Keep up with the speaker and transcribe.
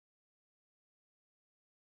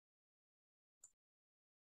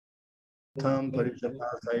Tam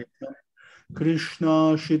Parijapasaitam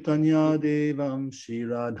Krishna Shitanya Devam Shri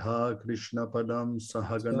Radha Krishna Padam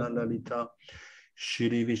Sahagana Lalita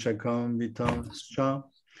Shri Vishakam Vitam Scha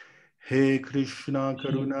He Krishna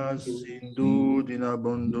Karuna Sindhu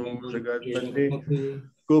Dinabandhu Jagatpate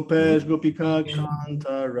Gopesh Gopika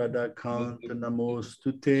Kanta Radha Kanta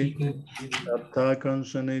Namostute Sapta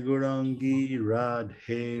Kansane Gurangi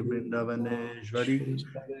Radhe Vrindavaneshvari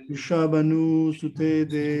Shabanu Sute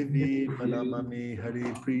Devi Pranamami Hari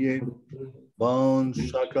Priye Van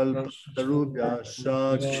Shakal Tarubhya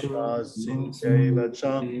Shakripa Sindhya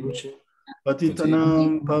Cha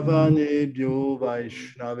Patitanam Pavanebhyo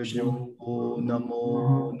Vaishnavebhyo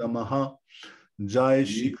Namo Namaha Jai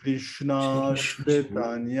Shri Krishna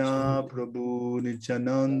Chaitanya Prabhu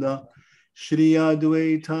Nityananda Shri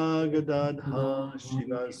Advaita Gadadha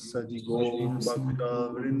Shivasadi Gaur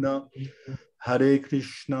Bhakta Vrinda Hare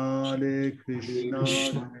Krishna Krishna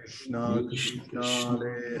Krishna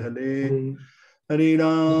Hare Hare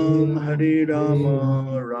Hare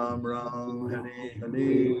Rama Ram Ram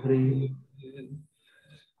Hare Hare.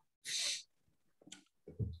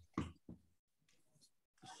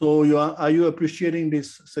 So are you appreciating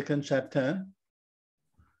this second chapter?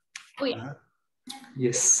 Oh yeah.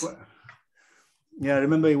 Yes. Yeah, I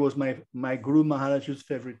remember it was my Guru Maharaj's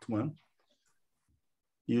favorite one.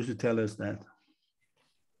 He used to tell us that.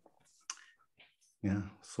 Yeah,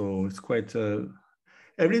 so it's quite,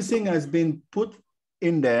 everything has been put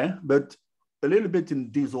in there, but a little bit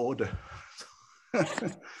in disorder.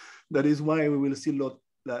 That is why we will see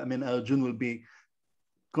Arjun will be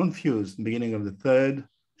confused, beginning of the third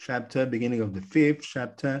chapter, beginning of the fifth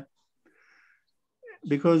chapter,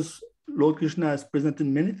 because Lord Krishna has presented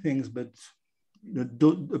many things, but a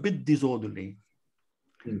bit disorderly.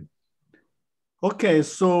 Okay,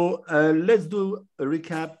 so let's do a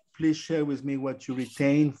recap. Please share with me what you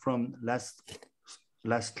retained from last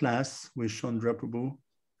class with Chandra Prabhu.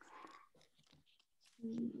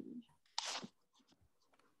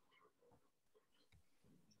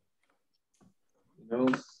 No.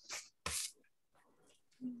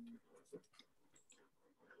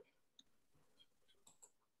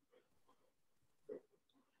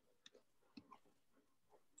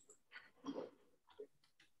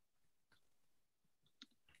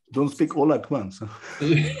 Don't speak all at once.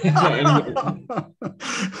 Anybody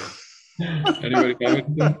have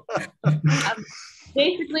anything?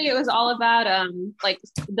 Basically, it was all about like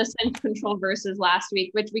the sense control verses last week,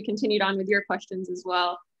 which we continued on with your questions as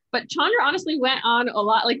well. But Chandra honestly went on a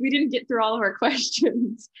lot. Like we didn't get through all of our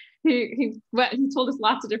questions. He told us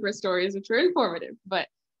lots of different stories, which were informative. But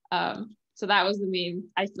so that was the main.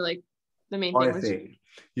 I feel like the main thing was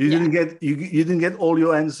you didn't get all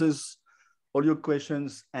your answers, all your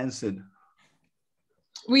questions answered.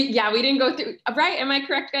 We didn't go through, right? Am I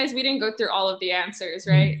correct, guys? We didn't go through all of the answers,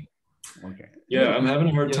 right? Okay. Yeah, I'm having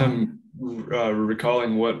a hard time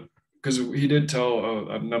recalling what, because he did tell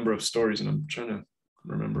a number of stories, and I'm trying to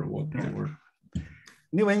remember what they were.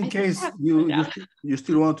 Anyway, in case you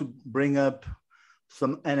still want to bring up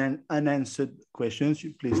some unanswered questions,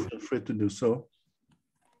 please feel free to do so.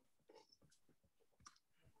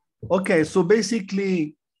 Okay, so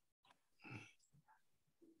basically,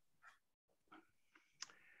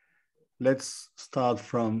 let's do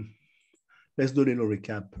a little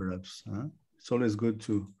recap, perhaps. It's always good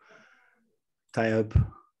to tie up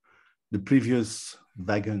the previous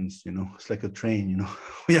wagons, it's like a train,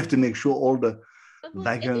 we have to make sure all the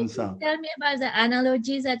wagons are. Tell me about the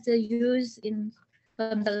analogies that they use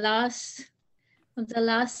from the last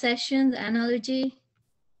session, the analogy.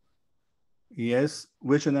 Yes,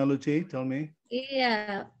 which analogy? Tell me.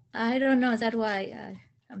 Yeah, I don't know. That's why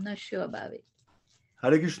I'm not sure about it.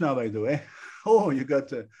 Hare Krishna, by the way. Oh, you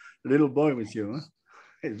got a little boy with you, huh?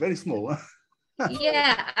 It's very small, huh?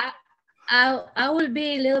 Yeah, I will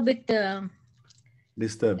be a little bit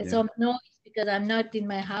disturbed. Some noise because I'm not in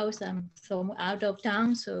my house. I'm out of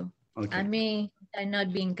town, so okay. I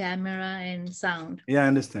not be in camera and sound. Yeah, I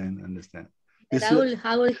understand. But I will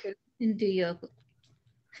listen to you.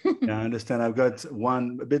 Yeah, I understand. I've got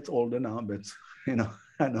one a bit older now, but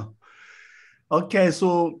I know. Okay,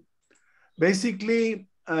 so basically,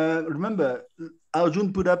 remember,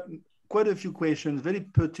 Arjun put up quite a few questions, very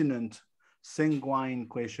pertinent, sanguine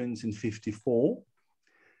questions in 54.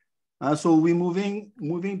 So we're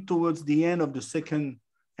moving towards the end of the second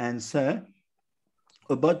answer.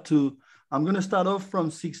 I'm going to start off from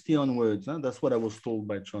 60 onwards. That's what I was told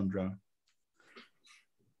by Chandra.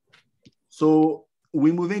 So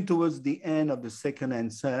we're moving towards the end of the second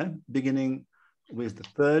answer, beginning with the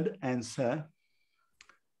third answer.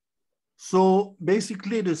 So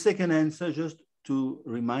basically the second answer just to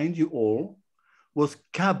remind you all, was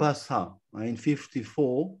Kabasa. In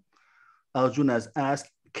 54, Arjuna has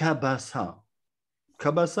asked Kabasa.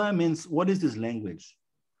 Kabasa means, what is this language?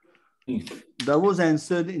 That was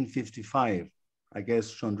answered in 55. I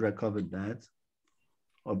guess Chandra covered that,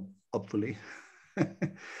 or hopefully. Yeah,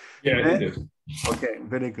 he did. Okay,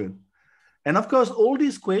 very good. And of course, all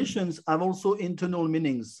these questions have also internal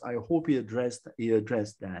meanings. I hope he addressed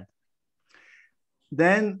that.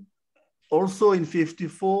 Then also in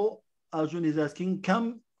 54, Arjuna is asking,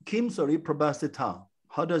 Kim Prabhasita,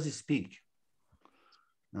 how does he speak?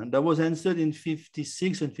 And that was answered in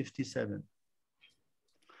 56 and 57.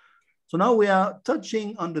 So now we are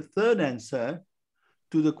touching on the third answer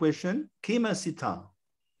to the question, Kim Asita.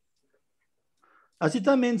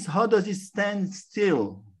 Asita means, how does he stand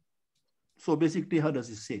still? So basically, how does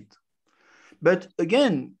he sit? But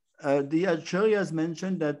again, the Acharyas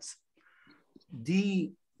mentioned that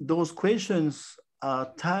those questions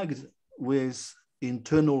are tagged with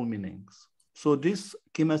internal meanings. So this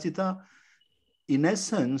Kimasita, in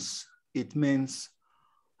essence, it means,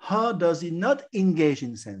 how does he not engage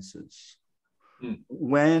in senses?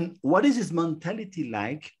 What is his mentality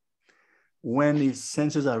like when his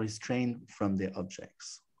senses are restrained from their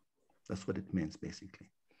objects? That's what it means, basically.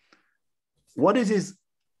 What is his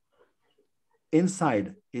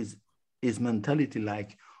inside, his mentality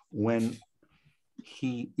like when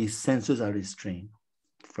his senses are restrained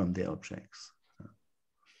from their objects?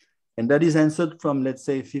 And that is answered from, let's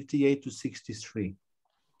say, 58 to 63.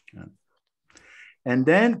 And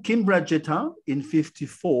then Kimbrajeta in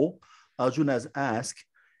 54, Arjuna has asked,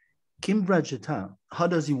 Kimbrajeta, how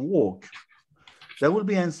does he walk? That will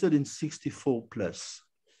be answered in 64 plus.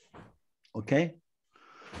 Okay?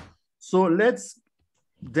 So let's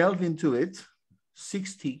delve into it.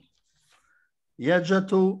 60.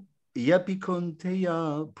 Yajato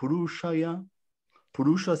yapikonteya purushaya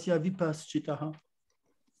purushasya vipaschitaha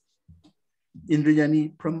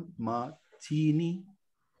indriyani pramatini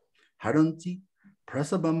haranti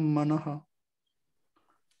prasabam manaha.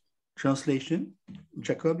 Translation,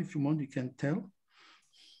 Jacob, if you want, you can tell.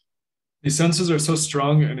 These senses are so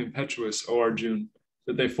strong and impetuous, O Arjuna,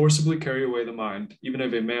 that they forcibly carry away the mind, even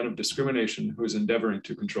of a man of discrimination who is endeavoring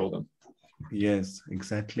to control them. Yes,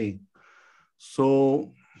 exactly.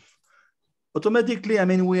 So automatically, I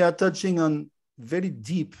mean, we are touching on very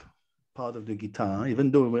deep part of the Gita, even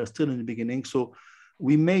though we're still in the beginning. So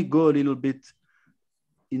we may go a little bit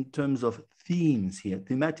in terms of themes here,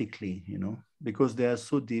 thematically, because they are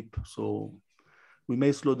so deep. So we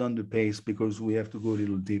may slow down the pace because we have to go a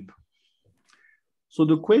little deep. So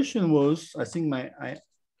the question was, I think my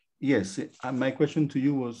question to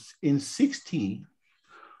you was, in 60,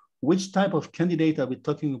 which type of candidate are we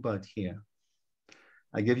talking about here?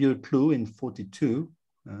 I gave you a clue in 42.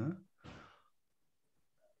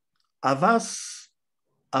 Avipashita,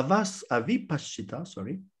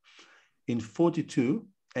 sorry, in 42.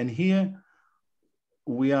 And here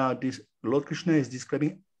Lord Krishna is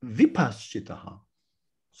describing Vipaschitaha.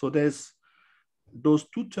 So there's those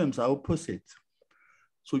two terms are opposite.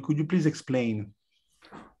 So could you please explain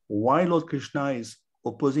why Lord Krishna is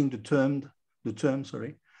opposing the term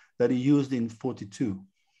that he used in 42?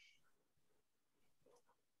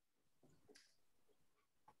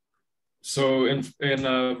 So in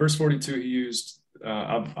verse 42, he used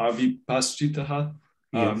avipaschitaha,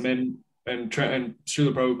 Yes. men, and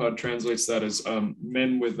Srila Prabhupada translates that as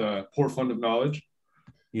men with a poor fund of knowledge.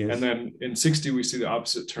 Yes. And then in 60, we see the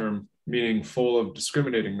opposite term, meaning full of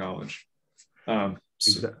discriminating knowledge.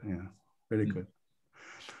 Exactly. Yeah, very good.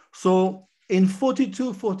 So in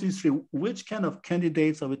 42, 43, which kind of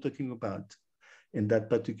candidates are we talking about in that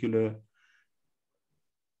particular,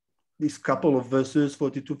 this couple of verses,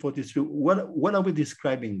 42, 43, what are we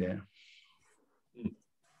describing there?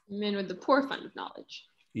 Men with the poor fund of knowledge.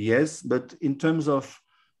 Yes, but in terms of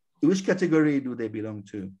which category do they belong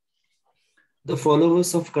to? The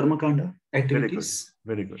followers of Karma Kanda activities.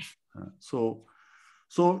 Very good. So,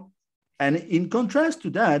 and in contrast to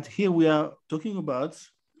that, here we are talking about,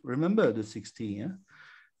 remember the 60, yeah?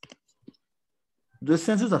 The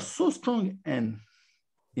senses are so strong and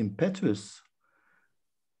impetuous.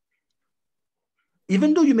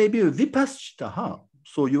 Even though you may be a vipaschitaha,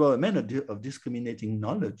 so you are a man of discriminating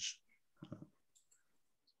knowledge,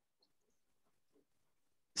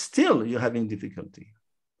 still you're having difficulty.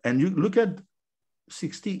 And you look at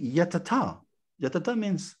 60, yatata. Yatata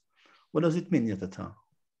means, what does it mean, yatata?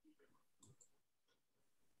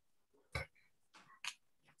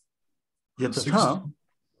 Yatata.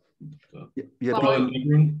 While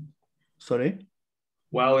endeavoring. Sorry?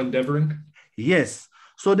 While endeavoring. Yes.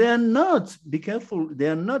 So they are not, be careful, they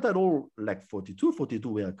are not at all like 42. 42,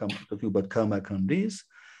 we are talking about karma khandis.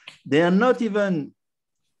 They are not even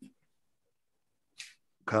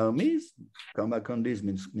karmis. Karma khandis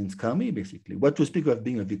means karmi, basically. What to speak of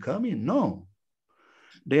being a vikarmi? No.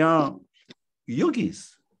 They are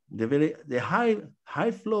yogis. They're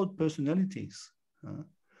high flawed personalities.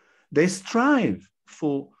 They strive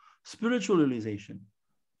for spiritual realization.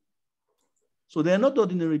 So they are not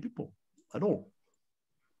ordinary people at all.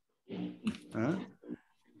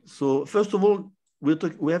 So first of all,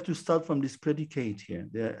 we have to start from this predicate here.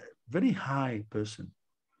 They're a very high person.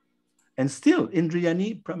 And still,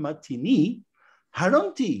 Indriyani Pramatini,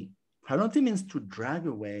 Haranti. Haranti means to drag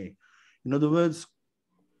away. In other words,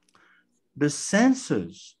 the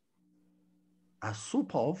senses are so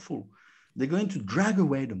powerful. They're going to drag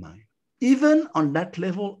away the mind. Even on that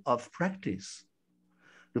level of practice,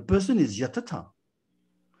 the person is yatata,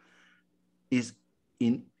 is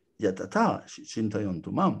in yatata,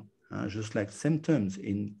 shintayantumam, just like same terms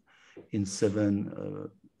in 7,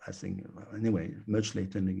 I think, anyway, much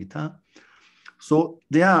later in the Gita. So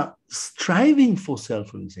they are striving for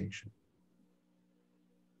self-realization.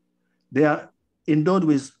 They are endowed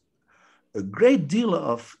with a great deal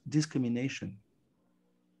of discrimination.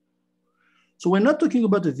 So we're not talking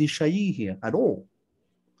about a Vishayi here at all.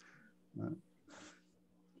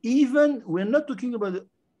 Even we're not talking about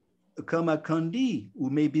a karma kandi who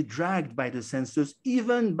may be dragged by the senses,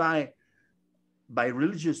 even by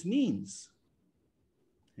religious means.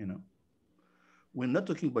 You know, we're not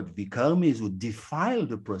talking about vikarmis who defile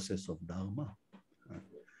the process of dharma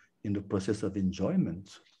in the process of enjoyment,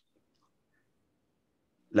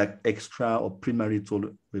 like extra or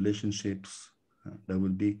premarital relationships. That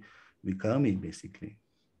would be vikarmi, basically.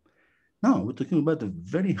 No, we're talking about a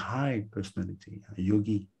very high personality, a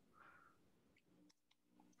yogi.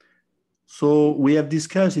 So we have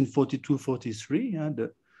discussed in 42, 43,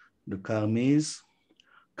 the karmis,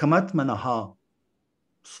 kamat manaha,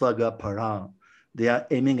 svaga para. They are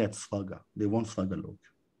aiming at svaga. They want svaga lok.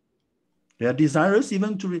 They are desirous,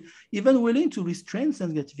 even willing to restrain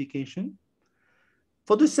sense gratification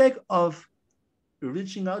for the sake of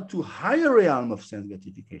reaching out to higher realm of sense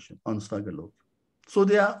gratification on svaga lok. So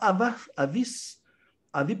they are avipashitaha.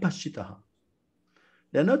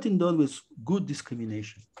 They are not endowed with good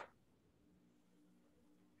discrimination.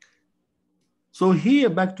 So here,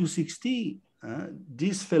 back to 60,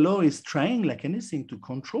 this fellow is trying like anything to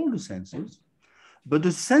control the senses, but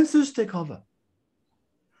the senses take over.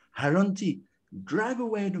 Haranti, drive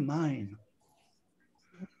away the mind.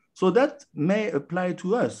 So that may apply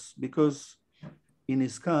to us because in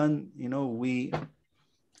ISKCON, you know, we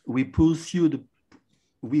pursue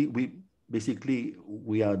we basically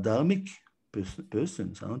are dharmic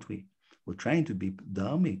persons, aren't we? We're trying to be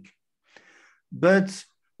dharmic, but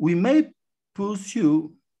we may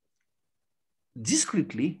pursue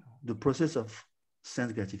discreetly the process of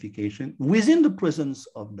sense gratification within the presence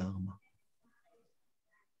of dharma.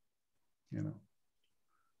 You know.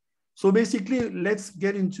 So basically, let's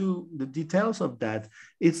get into the details of that.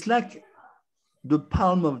 It's like the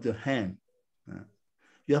palm of the hand.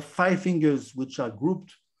 You have 5 fingers which are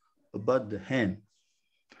grouped about the hand.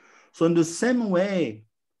 So in the same way,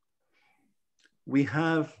 we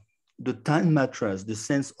have the time matras, the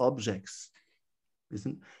sense objects,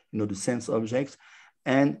 the sense objects,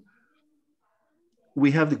 and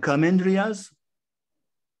we have the kamendriyas,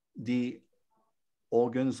 the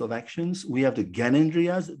organs of actions. We have the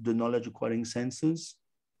gyanendriyas, the knowledge acquiring senses.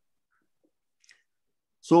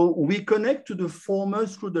 So we connect to the former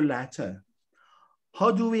through the latter. How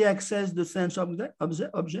do we access the sense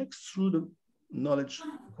objects? Through the knowledge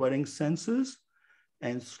acquiring senses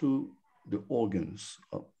and through the organs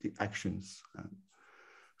of the actions.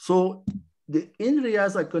 So the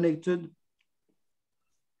indriyas are connected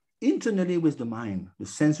internally with the mind. The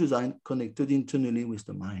senses are connected internally with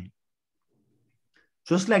the mind.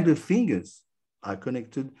 Just like the fingers are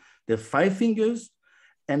connected, there are 5 fingers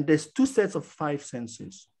and there's 2 sets of 5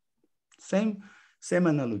 senses. Same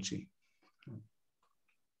analogy.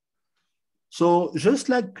 So just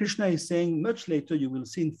like Krishna is saying, much later you will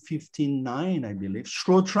see in 15:9, I believe,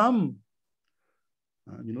 Shrotram.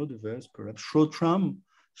 You know the verse, perhaps. Shrotram,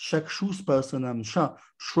 Shakshu Sparsanam Sha.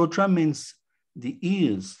 Shrotram means the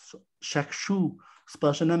ears. Shakshu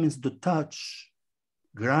Sparsana means the touch.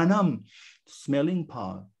 Granam, smelling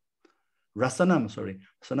power. Rasanam, sorry.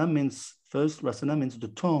 Rasanam means, first, Rasana means the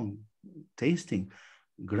tongue, tasting.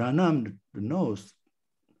 Granam, the nose.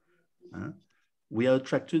 We are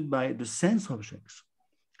attracted by the sense objects.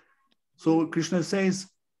 So Krishna says,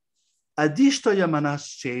 Adishtaya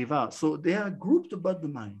Manascheva. So they are grouped about the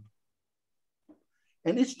mind.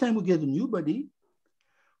 And each time we get a new body,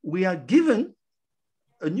 we are given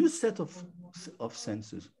a new set of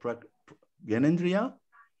senses. Gyanendriya,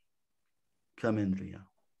 Kamendriya.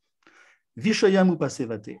 Vishayam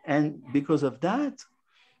upasevate. And because of that,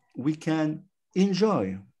 we can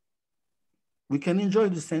enjoy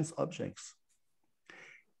the sense objects.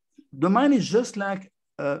 The mind is just like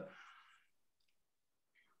a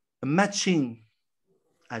matching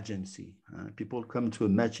agency. People come to a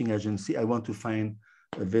matching agency. I want to find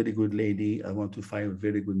a very good lady. I want to find a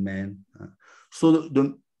very good man. So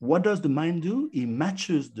what does the mind do? It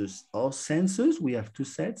matches our senses. We have two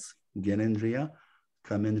sets, Gyanendriya,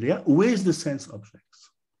 Kamendriya, with the sense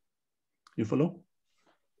objects. You follow?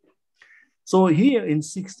 So here in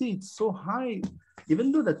 60, it's so high,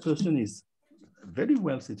 even though that person is very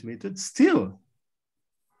well situated, still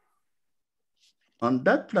on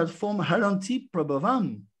that platform, Haranti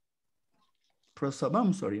Prabhavam,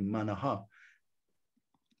 Manaha,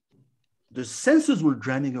 the senses will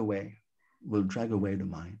drag away the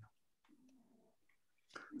mind.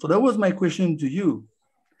 So that was my question to you.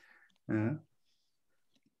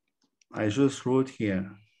 I just wrote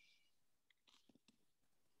here.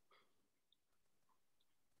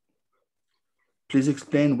 Please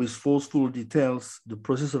explain with forceful details the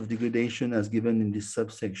process of degradation as given in this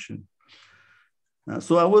subsection.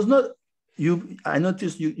 So I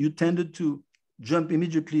noticed you tended to jump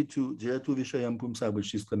immediately to Jayatu Vishayam Pumsa,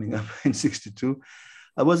 which is coming up in 62.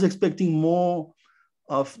 I was expecting more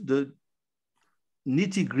of the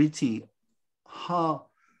nitty-gritty, how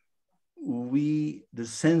the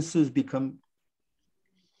senses become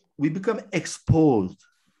exposed.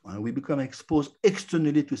 We become exposed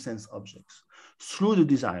externally to sense objects through the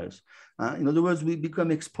desires. In other words, we become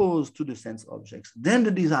exposed to the sense objects. Then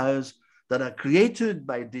the desires that are created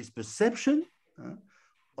by this perception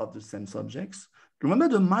of the sense objects. Remember,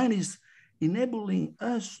 the mind is enabling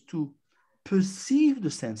us to perceive the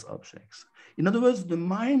sense objects. In other words, the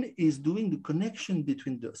mind is doing the connection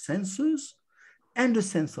between the senses and the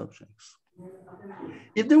sense objects.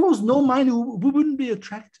 If there was no mind, we wouldn't be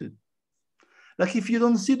attracted. Like if you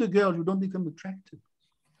don't see the girl, you don't become attracted.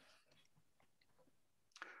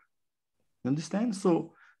 You understand?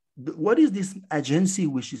 So what is this agency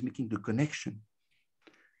which is making the connection?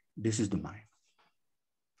 This is the mind.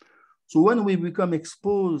 So when we become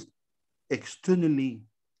exposed externally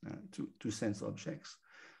to sense objects,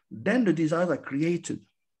 then the desires are created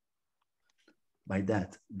by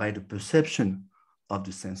the perception of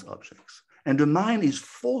the sense objects. And the mind is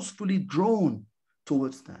forcefully drawn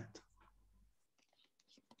towards that.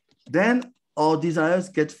 Then our desires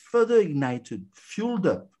get further ignited, fueled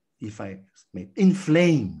up, if I may,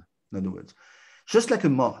 inflamed, in other words. Just like a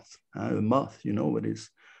moth. A moth, you know what is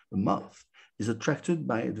a moth? Is attracted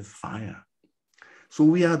by the fire. So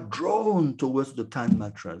we are drawn towards the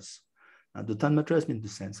tanmatras. The tanmatras mean the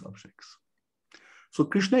sense objects. So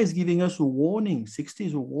Krishna is giving us a warning. 60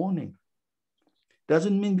 is a warning.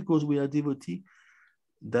 Doesn't mean because we are devotee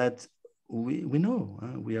that we know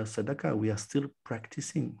we are sadhaka, we are still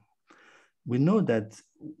practicing. We know that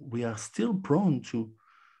we are still prone to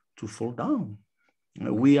fall down.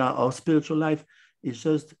 Our spiritual life is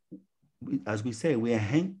just, as we say, we are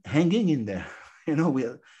hanging in there.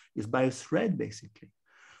 It's by a thread, basically.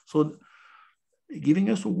 So giving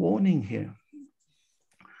us a warning here.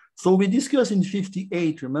 So we discussed in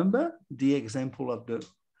 58, remember the example of the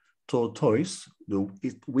tortoise,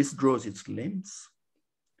 it withdraws its limbs.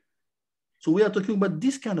 So we are talking about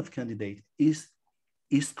this kind of candidate. He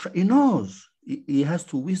knows he has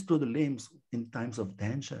to withdraw the limbs in times of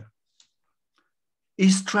danger.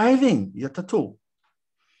 He's striving, yatato,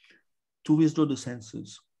 to withdraw the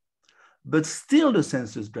senses. But still the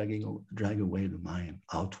senses drag away the mind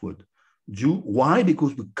outward. Why?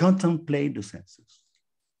 Because we contemplate the senses.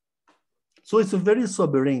 So it's a very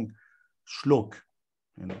sobering shlok,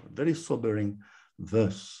 very sobering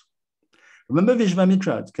verse. Remember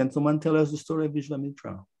Vishvamitra? Can someone tell us the story of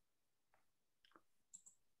Vishvamitra?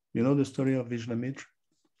 You know the story of Vishvamitra?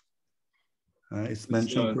 It's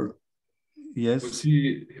mentioned. Yes.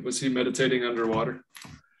 Was he meditating underwater?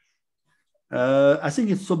 I think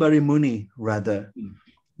it's Sobari Muni, rather.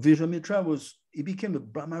 Vishvamitra he became a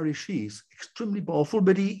Brahma Rishi. He's extremely powerful,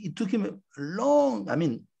 but it took him a long,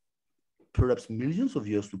 perhaps millions of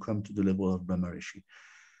years to come to the level of Brahma Rishi.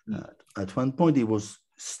 At one point, he was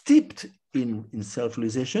steeped in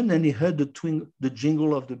self-realization, and he heard the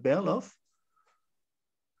jingle of the bell of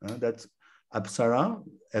that Apsara,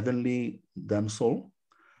 heavenly damsel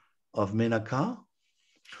of Menaka.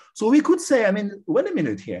 So we could say, wait a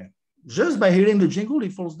minute here. Just by hearing the jingle, he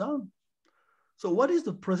falls down. So what is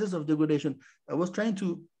the process of degradation? I was trying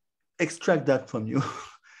to extract that from you.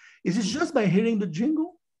 Is it just by hearing the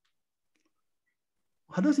jingle?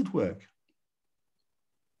 How does it work?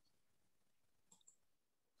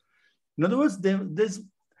 In other words,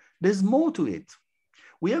 there's more to it.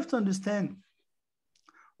 We have to understand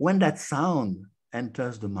when that sound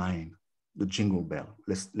enters the mind, the jingle bell.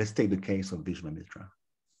 Let's take the case of Vishwamitra.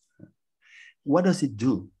 What does it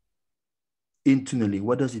do internally?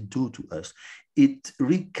 What does it do to us? It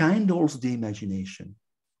rekindles the imagination.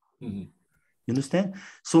 Mm-hmm. You understand?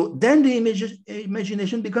 So then the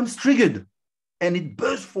imagination becomes triggered and it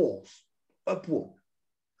bursts forth upward,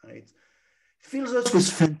 right? Fills us with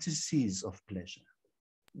fantasies of pleasure.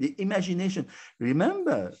 The imagination,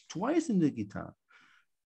 remember, twice in the Gita,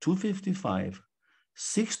 255,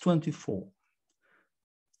 624,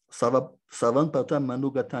 Savanpata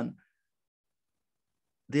Manugatan,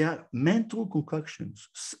 they are mental concoctions.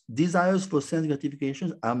 Desires for sense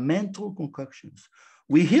gratification are mental concoctions.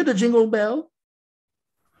 We hear the jingle bell,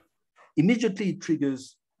 immediately it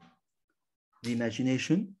triggers the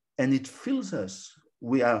imagination and it fills us.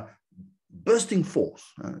 We are bursting forth,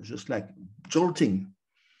 just like jolting.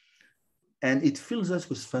 And it fills us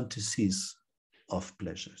with fantasies of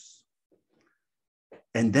pleasures.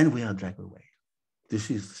 And then we are dragged away. This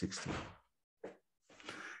is 16.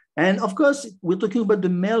 And of course, we're talking about the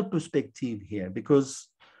male perspective here, because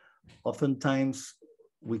oftentimes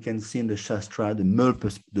we can see in the Shastra, the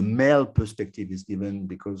male perspective is given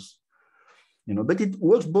because, but it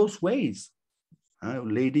works both ways.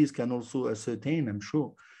 Ladies can also ascertain, I'm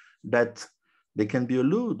sure, that they can be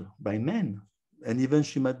allured by men. And even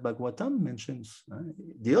Srimad Bhagavatam mentions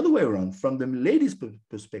the other way around, from the lady's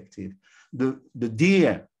perspective, the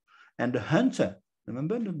deer and the hunter.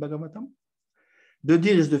 Remember the Bhagavatam? The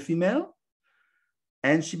deer is the female,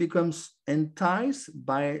 and she becomes enticed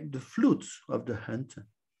by the flute of the hunter.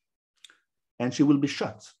 And she will be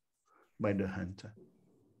shot by the hunter.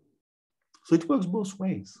 So it works both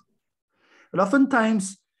ways. But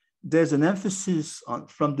oftentimes, there's an emphasis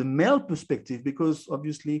from the male perspective, because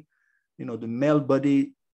obviously, the male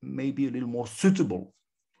body may be a little more suitable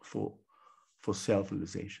for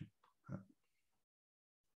self-realization.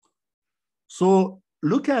 So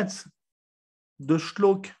look at the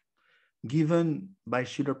shlok given by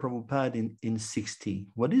Srila Prabhupada in 60.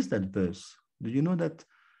 What is that verse? Do you know that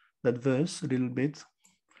verse a little bit?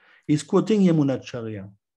 He's quoting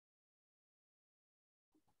Yamunacharya.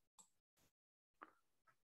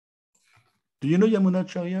 Do you know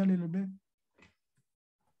Yamunacharya a little bit?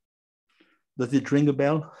 Does it ring a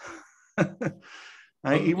bell?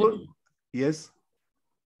 Yes?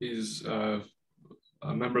 He's a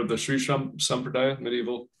member of the Sri Sampradaya,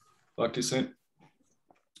 medieval Bhakti saint.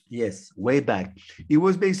 Yes, way back. He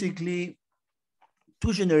was basically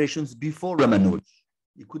 2 generations before Ramanuj.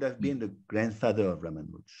 He could have been the grandfather of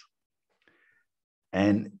Ramanuj.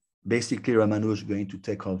 And basically Ramanuj going to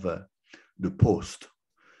take over the post,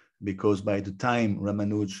 because by the time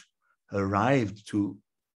Ramanuj arrived to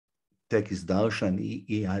take his darshan,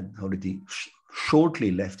 he had already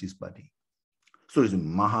shortly left his body. So he's a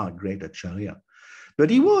Maha great Acharya. But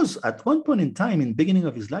he was, at one point in time, in the beginning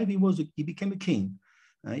of his life, he became a king.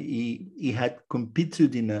 He had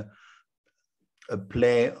competed in a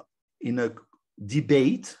play, in a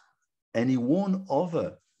debate, and he won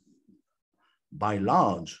over, by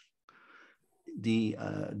large, the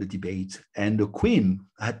debate. And the queen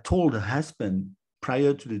had told her husband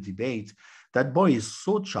prior to the debate, that boy is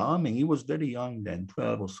so charming. He was very young then,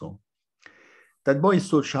 12 or so. That boy is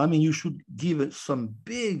so charming, you should give it some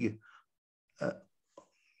big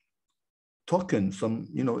token,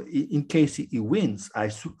 in case he wins.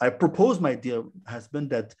 I propose, my dear husband,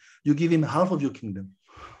 that you give him half of your kingdom.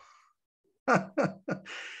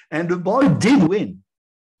 And the boy did win.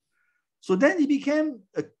 So then he became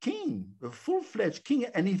a king, a full-fledged king,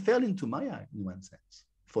 and he fell into Maya in one sense,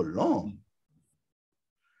 for long.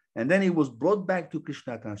 And then he was brought back to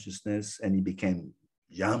Krishna consciousness, and he became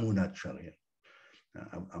Yamunacharya.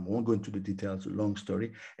 I won't go into the details, a long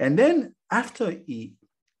story. And then after he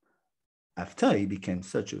became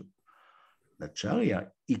such a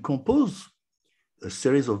Acharya, he composed a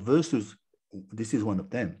series of verses. This is one of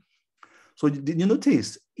them. So did you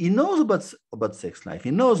notice? He knows about sex life.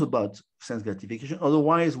 He knows about sense gratification.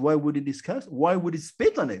 Otherwise, why would he discuss? Why would he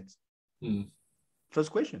spit on it?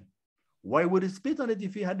 First question. Why would he spit on it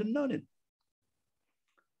if he hadn't known it?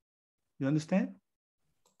 You understand?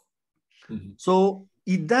 So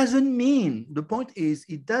it doesn't mean, the point is,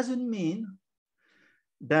 it doesn't mean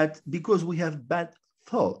that because we have bad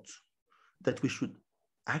thoughts that we should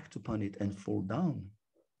act upon it and fall down.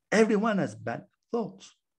 Everyone has bad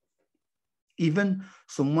thoughts. Even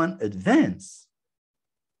someone advanced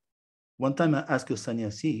One time I asked a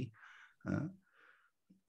sannyasi,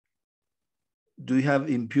 do you have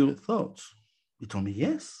impure thoughts? He told me,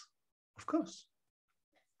 yes, of course.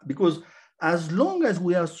 Because as long as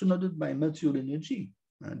we are surrounded by material energy,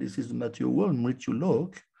 this is the material world, Mrityu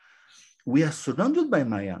Lok, we are surrounded by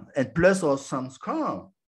Maya, and plus our samskar.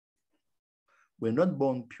 We're not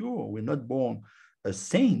born pure, we're not born a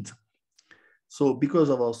saint. So because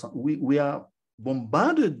of our, we are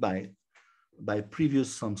bombarded by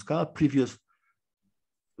previous samskar, previous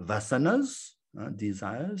vasanas,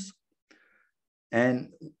 desires, and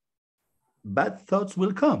bad thoughts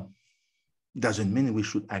will come. Doesn't mean we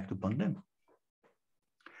should act upon them.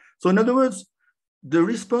 So in other words, the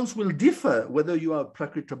response will differ whether you are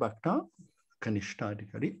Prakriti Bhakta, Kanishta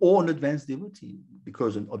Adhikari, or an advanced devotee,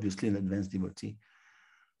 because obviously an advanced devotee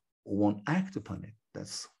won't act upon it.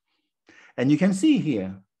 And you can see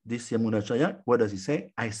here, this Yamunacharya, what does he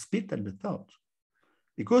say? I spit at the thought.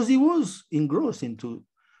 Because he was engrossed into,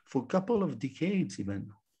 for a couple of decades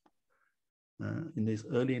even,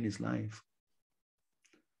 early in his life.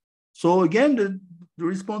 So again, the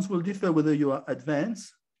response will differ whether you are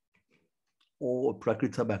advanced or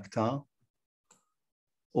Prakriti Bhakta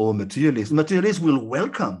or materialist. Materialist will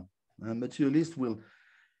welcome. Materialist will,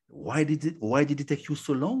 why did it take you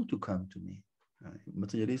so long to come to me?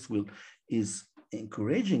 Materialist is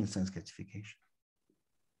encouraging sense gratification.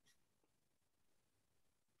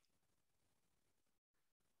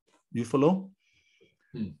 You follow?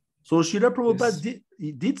 So Srila Prabhupada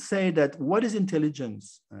did say that what is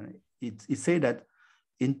intelligence? It said that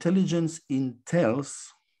intelligence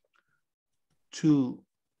entails to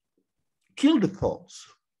kill the thoughts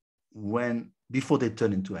before they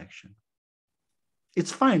turn into action.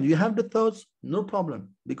 It's fine. You have the thoughts, no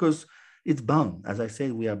problem, because it's bound. As I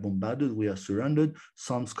said, we are bombarded, we are surrounded,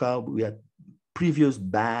 samskar, we have previous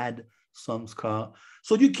bad samskar.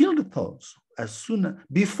 So you kill the thoughts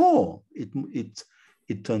before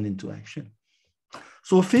it turned into action.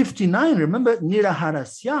 So 59, remember,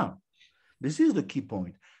 niraharasya. This is the key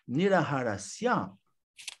point. Niraharasya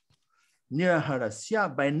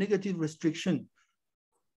by negative restriction.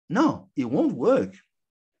 No, it won't work.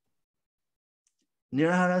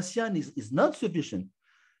 Niraharasya is not sufficient.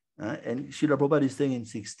 And Srila Prabhupada is saying in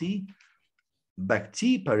 60,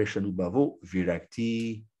 Bhakti Parishanubhavo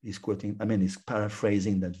Virakti, is quoting, he's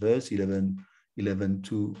paraphrasing that verse, 11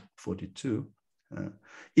 to 42.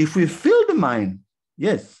 If we fill the mind,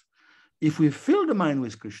 yes, if we fill the mind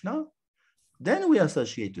with Krishna, then we are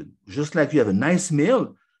satiated. Just like you have a nice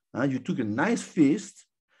meal, you took a nice feast,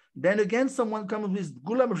 then again someone comes with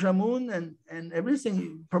gulab jamun and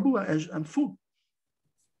everything, Prabhu, I'm full.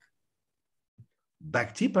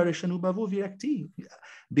 Bhakti Parishanubhavo Virakti,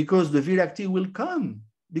 because the Virakti will come,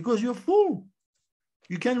 because you're full.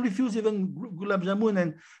 You can't refuse even gulab jamun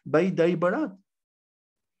and bai dai barat,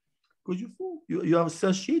 because you're full. You are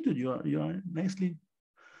satiated, you are nicely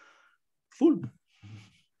full.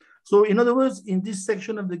 So in other words, in this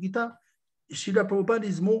section of the Gita, Srila Prabhupada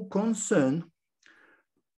is more concerned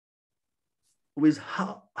with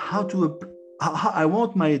how I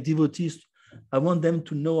want my devotees, I want them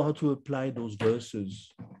to know how to apply those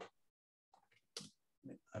verses.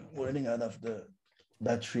 I'm running out of the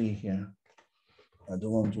battery here. I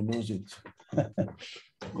don't want to lose it.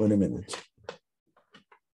 Wait a minute.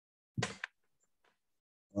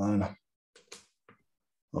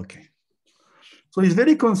 Okay. So he's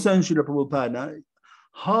very concerned, Srila Prabhupada,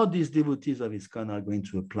 how these devotees of ISKCON are going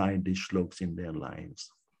to apply these shlokas in their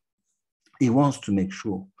lives. He wants to make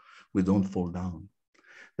sure we don't fall down.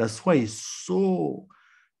 That's why he's so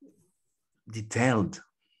detailed.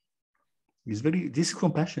 This is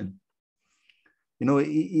compassion.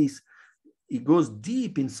 He goes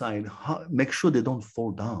deep inside, make sure they don't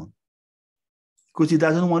fall down. Because he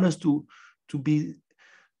doesn't want us to be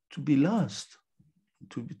lost,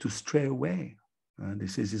 to stray away.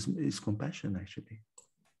 This is his compassion, actually.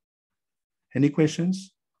 Any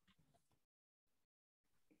questions?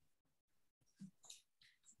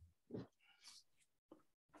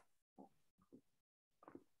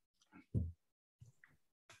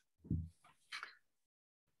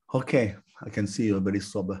 Okay, I can see you're very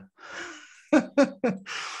sober.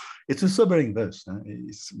 It's a sobering verse.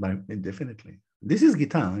 Definitely. This is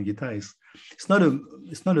Gita. Gita is it's not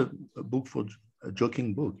a book for a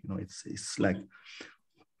joking book. It's like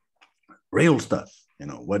real stuff.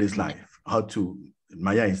 What is life? How to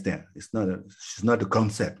Maya is there. She's not a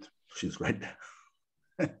concept. She's right there.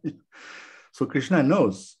 So Krishna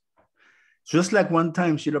knows. Just like one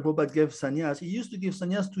time Srila Prabhupada gave sannyas, he used to give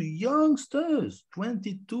sannyas to youngsters,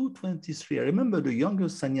 22, 23. I remember the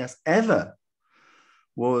youngest sannyas ever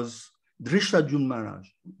was Drishtadyumna Maharaj,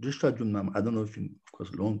 I don't know if you, of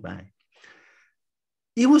course, long back.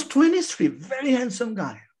 He was 23, very handsome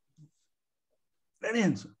guy. Very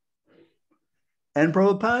handsome. And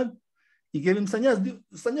Prabhupada, he gave him sannyas. The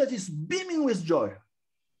sannyas is beaming with joy.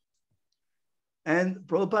 And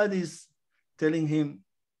Prabhupada is telling him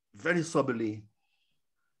very soberly,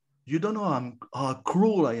 you don't know how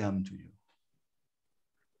cruel I am to you.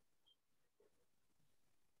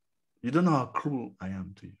 You don't know how cruel I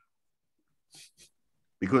am to you.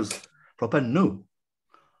 Because Prabhupada knew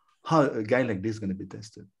how a guy like this is going to be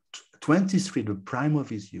tested. 23, the prime of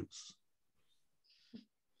his youth.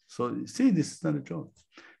 So you see, this is not a joke.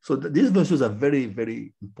 So these verses are very,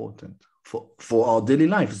 very important for our daily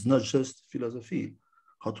life. It's not just philosophy,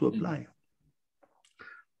 how to apply.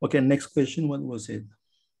 Okay, next question, what was it?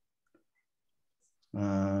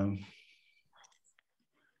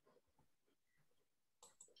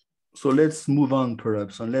 So let's move on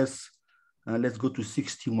perhaps, and let's go to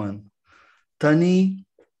 61. Tani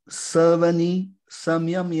Sarvani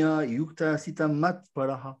Samyamya Yukta Sita Mat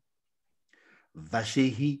Paraha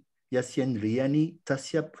Vashehi Yasyendriyani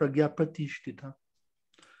Tasya Pragya Pratishtita.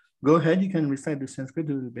 Go ahead, you can recite the Sanskrit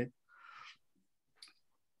a little bit.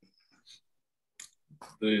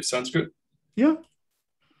 The Sanskrit? Yeah.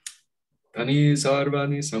 Tani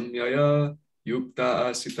sarvani samyaya yukta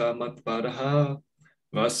asita matpadaha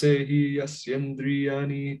vasehi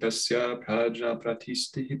yasyendriyani tasya prajna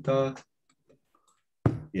pratistihita.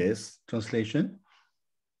 Yes, translation.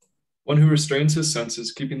 One who restrains his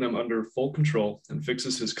senses, keeping them under full control, and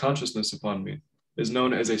fixes his consciousness upon me, is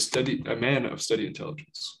known as a man of steady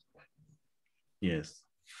intelligence. Yes.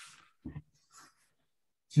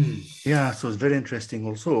 Yeah, so it's very interesting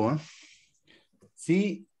also. Huh?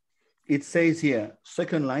 See, it says here,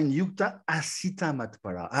 second line, Yukta Asita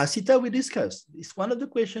Matpara. Asita we discussed. It's one of the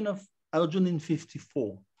questions of Arjuna in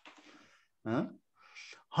 54. Huh?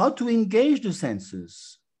 How to engage the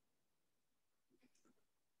senses.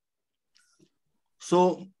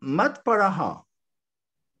 So Matparaha.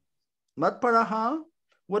 Matparaha,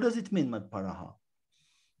 what does it mean, Matparaha?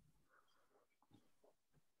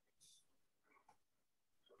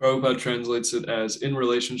 Prabhupada translates it as in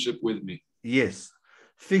relationship with me. Yes,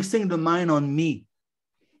 fixing the mind on me.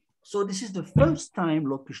 So this is the first time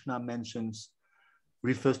Lord Krishna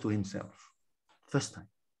refers to himself. First time.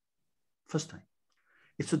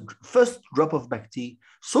 It's a first drop of bhakti.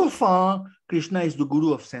 So far, Krishna is the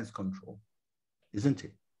guru of sense control, isn't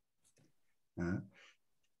it?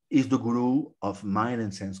 Is the guru of mind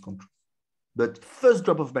and sense control. But first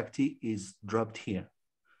drop of bhakti is dropped here,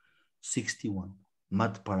 61.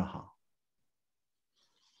 Matparaha.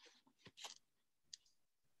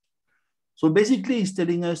 So basically, he's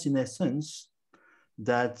telling us in essence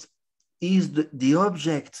that is the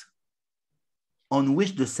object on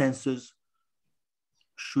which the senses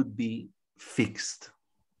should be fixed,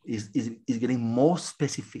 is getting more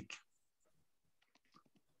specific.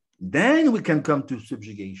 Then we can come to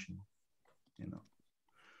subjugation.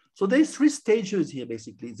 So there's 3 stages here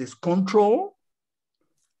basically. There's control,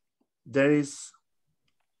 there is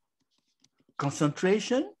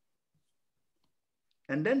concentration,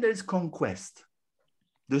 and then there is conquest.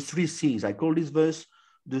 The 3 C's. I call this verse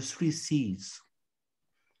the 3 C's.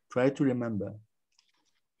 Try to remember.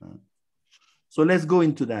 So let's go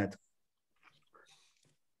into that.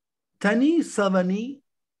 Tani Savani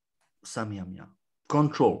Samyamya.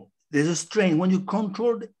 Control. There's a strain. When you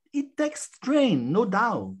control, it takes strain, no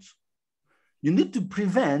doubt. You need to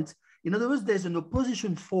prevent, in other words, there's an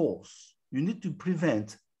opposition force. You need to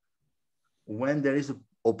prevent when there is an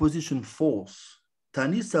opposition force.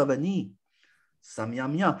 Tani Savani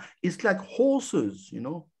Samyamya. It's like horses,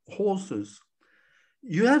 horses.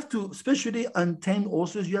 You have to, especially untamed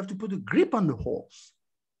horses, you have to put a grip on the horse.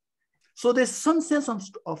 So there's some sense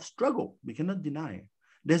of struggle. We cannot deny it.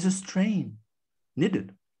 There's a strain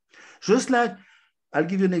needed. Just like, I'll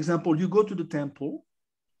give you an example. You go to the temple,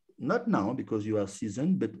 not now because you are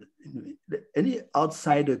seasoned, but any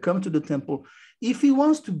outsider come to the temple. If he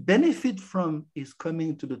wants to benefit from his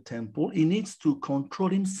coming to the temple, he needs to control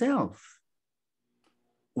himself.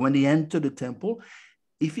 When he enters the temple,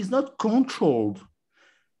 if he's not controlled,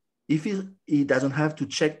 if he doesn't have to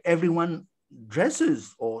check everyone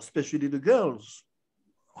dresses, or especially the girls,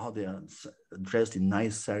 how they are dressed in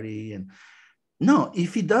nice sari. No,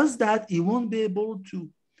 if he does that, he won't be able to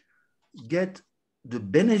get the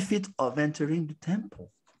benefit of entering the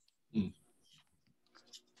temple.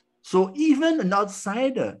 So even an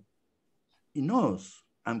outsider, he knows,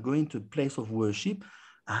 I'm going to a place of worship,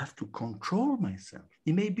 I have to control myself.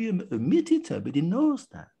 He may be a meat eater, but he knows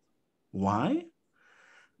that. Why?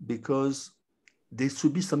 Because there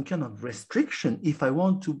should be some kind of restriction if I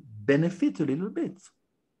want to benefit a little bit.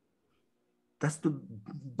 That's the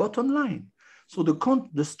bottom line. So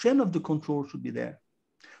the strength of the control should be there.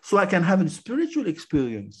 So I can have a spiritual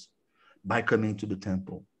experience by coming to the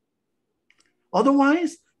temple.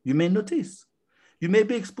 Otherwise, you may notice, you may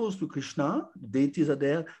be exposed to Krishna, the deities are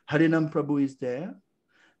there, Harinam Prabhu is there.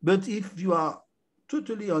 But if you are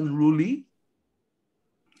totally unruly,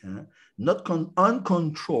 not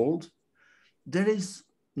uncontrolled, there is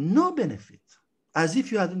no benefit, as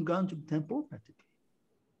if you hadn't gone to the temple practically.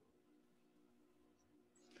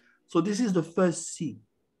 So this is the first C.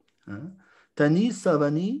 Tani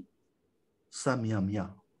Savani Samyamya.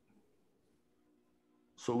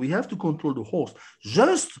 So we have to control the horse,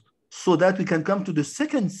 just so that we can come to the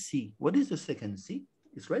second C. What is the second C?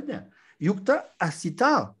 It's right there. Yukta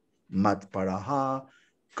Asita Matparaha.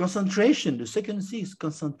 Concentration. The second C is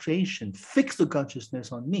concentration. Fix the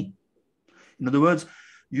consciousness on me. In other words,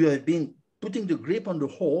 you have been putting the grip on the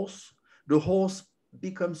horse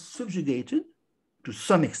becomes subjugated to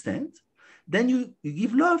some extent. Then you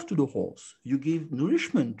give love to the horse. You give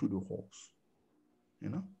nourishment to the horse. You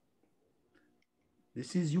know?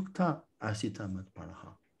 This is Yukta Asita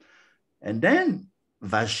Matparaha. And then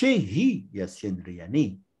Vashehi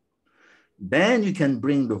Yasyendriyani. Then you can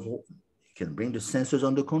bring the senses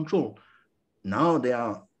under control. Now they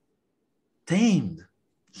are tamed,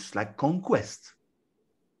 just like conquest.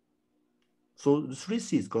 So the three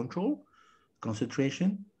C's: control,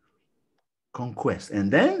 concentration, conquest. And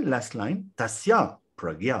then last line, Tasya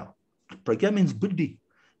Pragya. Pragya means buddhi,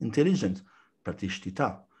 intelligence.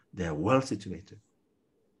 Pratishtita, they are well situated.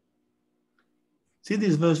 See,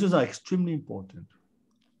 these verses are extremely important.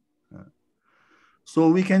 So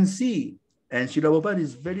we can see, and Srila Prabhupada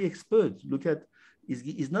is very expert. Look at,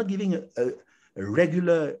 he's not giving a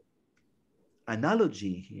regular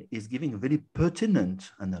analogy here. He's giving a very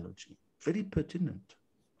pertinent analogy, very pertinent.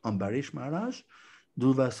 Ambarish Maharaj,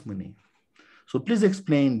 Durvas Muni. So please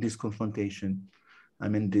explain this confrontation,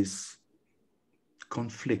 this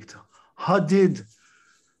conflict. How did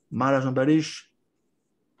Maharaj Ambarish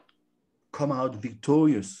come out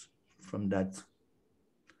victorious from that?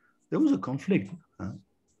 There was a conflict.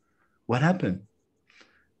 What happened?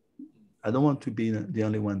 I don't want to be the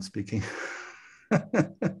only one speaking.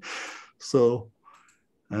 So,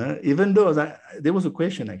 even though there was a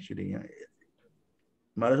question actually,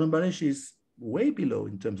 Maharaj Ambarish is way below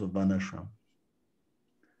in terms of Varnashram.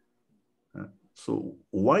 So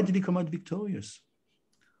why did he come out victorious?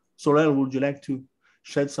 Sorel, would you like to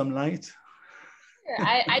shed some light? Sure.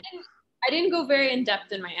 I didn't go very in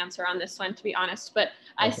depth in my answer on this one, to be honest, but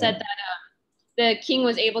I said that the king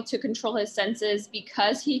was able to control his senses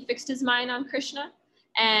because he fixed his mind on Krishna.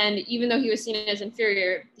 And even though he was seen as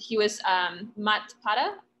inferior, he was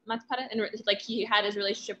matpada, and like he had his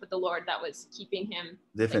relationship with the Lord that was keeping him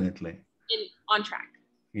definitely on track.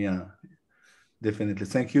 Yeah, definitely.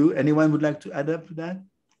 Thank you. Anyone would like to add up to that?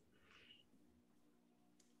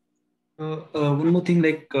 One more thing,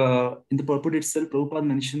 like in the purport itself, Prabhupada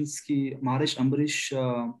mentions that Maharaj Ambarish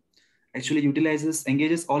actually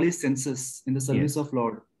engages all his senses in the service of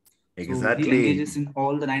Lord. Exactly. So he engages in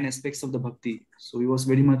all the 9 aspects of the bhakti. So he was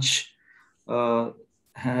very much,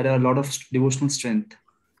 had a lot of devotional strength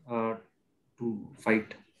to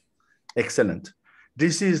fight. Excellent.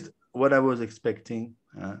 This is what I was expecting.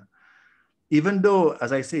 Even though,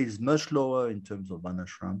 as I say, it's much lower in terms of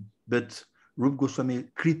Varnashram, but Rup Goswami,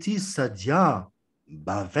 Kriti Sadhya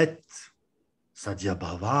Bhavet Sadhya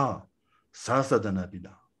Bhava Sasadana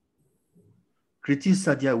Vida. Kriti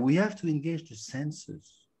Sadhya, we have to engage the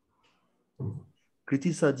senses.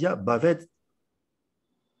 Kriti Sadhya Bhavet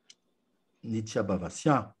Nitya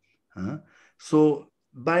Bhavasya. So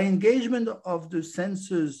by engagement of the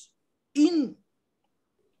senses in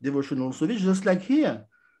devotional service, just like here,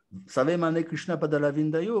 Save Mane Krishna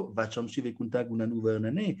Padalavindayo, Vacham Shivekunta Gunanu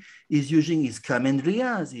Varnane, is using his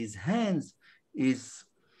kamendriyas, his hands, is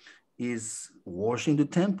washing the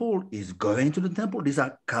temple, is going to the temple. These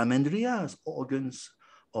are kamendriyas, organs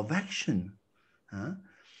of action.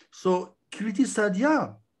 So Kriti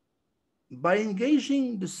Sadhya, by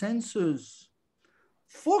engaging the senses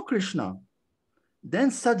for Krishna,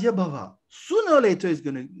 then Sadhya Bhava, sooner or later is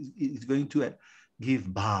going to give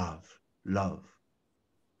bhav, love.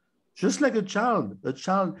 Just like a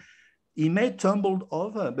child, he may tumble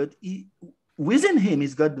over, but within him,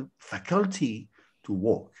 he's got the faculty to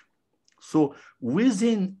walk. So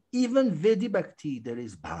within even Vedi Bhakti, there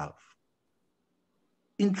is bhav,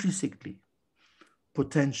 intrinsically,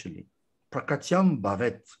 potentially. Prakatyam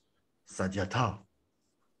bhavet sadhyata.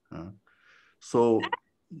 So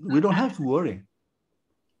we don't have to worry.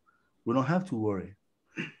 We don't have to worry.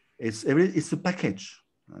 It's a package.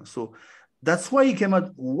 So that's why he came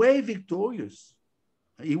out way victorious.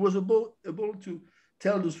 He was able to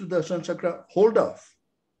tell the Sudarshan Chakra, hold off.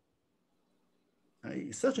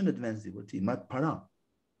 He's such an advanced devotee, Mat Para.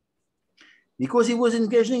 Because he was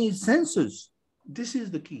engaging his senses. This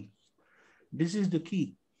is the key. This is the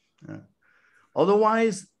key.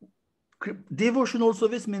 Otherwise, devotional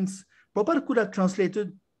service means, Prabhupada could have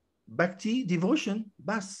translated bhakti, devotion,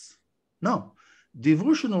 bas. No,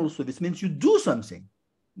 devotional service means you do something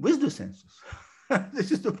with the senses.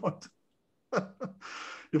 This is the point.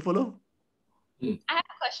 You follow? I have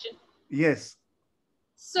a question. Yes.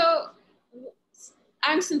 So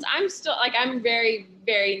since I'm still like, I'm very,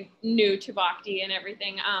 very new to bhakti and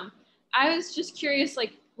everything. I was just curious,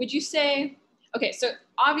 like, would you say, okay, so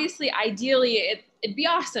obviously, ideally, it'd be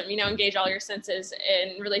awesome, you know, engage all your senses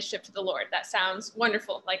in relationship to the Lord. That sounds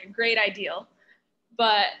wonderful, like a great ideal.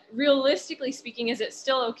 But realistically speaking, is it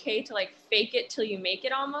still okay to like fake it till you make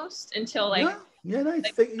it almost until like? Yeah, no,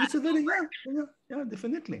 it's a very,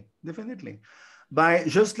 definitely. By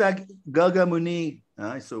just like Garga Muni,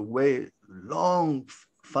 it's a way long,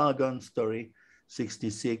 far gone story,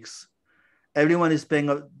 66. Everyone is paying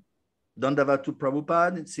a Dandava to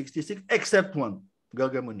Prabhupada in 66, except one,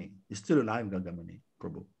 Garga Muni. He's still alive, Garga Muni,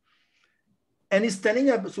 Prabhu. And he's standing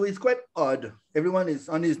up, so it's quite odd. Everyone is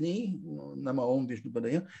on his knee.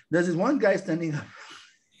 There's this one guy standing up.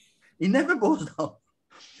 He never bows down.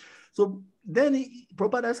 So then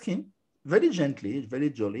Prabhupada asked him, very gently, very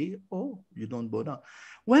jolly, oh, you don't bow down.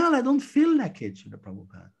 Well, I don't feel like it,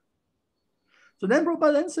 Prabhupada. So then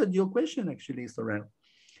Prabhupada answered your question, actually, Sorel.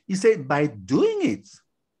 He said, by doing it,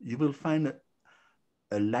 you will find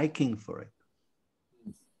a liking for it.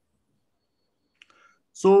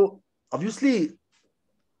 So obviously,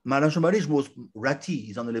 Maharaj Ambarish was Rati.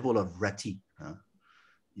 He's on the level of Rati.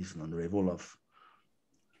 He's on the level of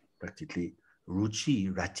practically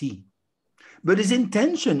Ruchi, Rati. But his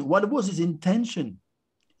intention, what was his intention?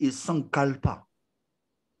 His Sankalpa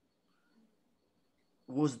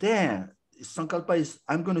was there. His Sankalpa is,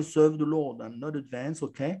 I'm going to serve the Lord. I'm not advanced,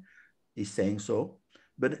 okay? He's saying so.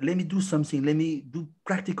 But let me do something. Let me do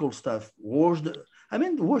practical stuff.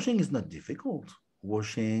 Washing is not difficult.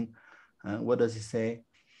 Washing, what does he say?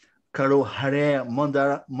 Karo hare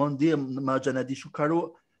mandir marjanadishu.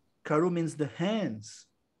 Karo means the hands.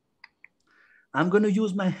 I'm going to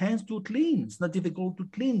use my hands to clean. It's not difficult to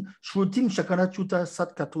clean. Shrutim shakarachuta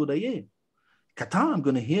sat katodaye. Kata, I'm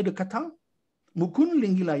going to hear the kata. Mukun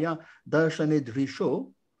lingilaya darshane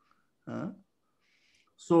drisho.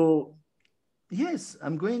 So, yes,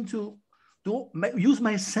 I'm going to use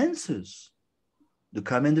my senses. The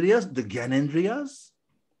kamendriyas, the gyanendriyas.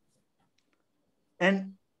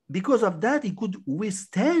 And because of that, he could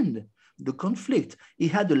withstand the conflict. He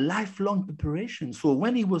had a lifelong preparation. So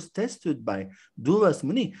when he was tested by Durvas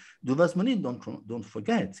Muni, don't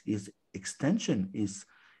forget, his extension is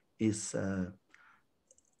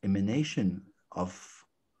emanation of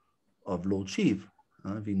Lord Shiv.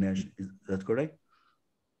 Vignesh, is that correct?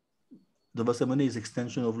 Durvas Muni is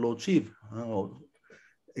extension of Lord Shiv, or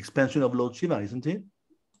expansion of Lord Shiva, isn't it?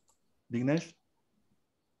 Vignesh?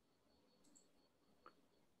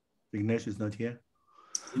 Vignesh is not here.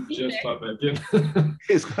 He just popped back in.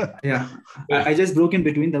 Yeah, I just broke in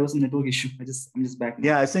between. There was a network issue. I'm just back now.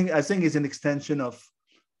 Yeah, I think it's an extension of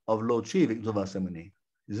Lord Shiv, Durvasa Muni,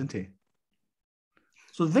 isn't he?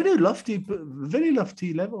 So very lofty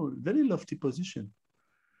level, very lofty position.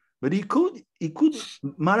 But he could,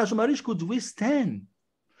 Maharaj Ambarish could withstand.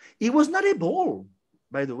 He was not able,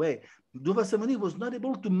 by the way, Durvasa Muni was not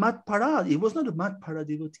able to mat para. He was not a mat para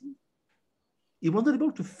devotee. He was not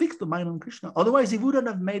able to fix the mind on Krishna. Otherwise, he wouldn't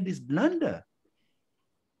have made this blunder.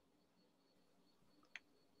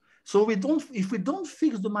 So if we don't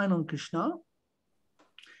fix the mind on Krishna,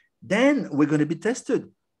 then we're going to be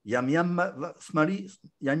tested. Yam yam vapi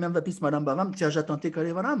smaram bhavam tyajatante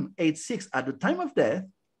karevaram. 8:6, at the time of death,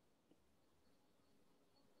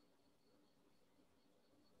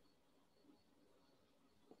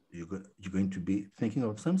 you're going to be thinking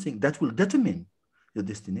of something that will determine your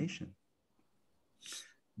destination.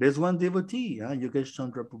 There's one devotee, Yogesh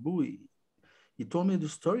Chandra Prabhu. He told me the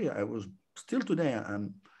story. I was still today.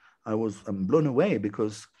 I'm blown away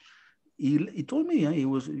because he told me he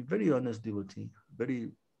was a very honest devotee,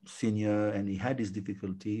 very senior, and he had his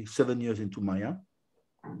difficulty 7 years into Maya.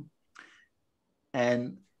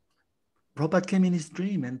 And Prabhupada came in his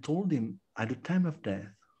dream and told him, at the time of death,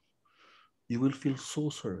 you will feel so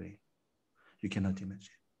sorry. You cannot imagine.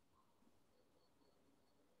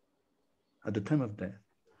 At the time of death,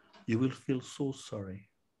 you will feel so sorry.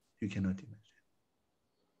 You cannot imagine.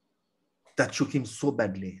 That shook him so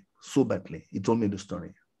badly, so badly. He told me the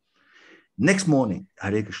story. Next morning,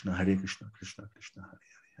 Hare Krishna, Krishna Krishna,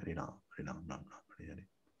 Hare Ram, Ram, Hare Hare.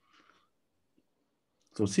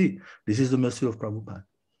 So see, this is the mercy of Prabhupada.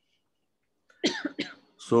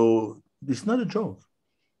 So it's not a joke.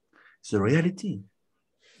 It's a reality.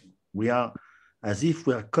 We are as if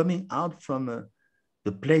we are coming out from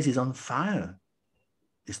the place is on fire.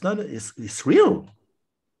 It's not, it's real.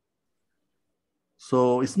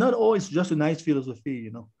 So it's not always just a nice philosophy,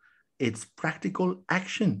 you know. It's practical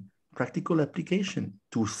action, practical application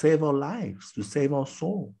to save our lives, to save our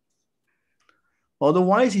soul.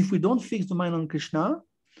 Otherwise, if we don't fix the mind on Krishna,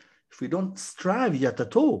 if we don't strive yet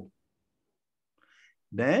at all,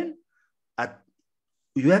 then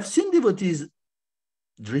you have seen devotees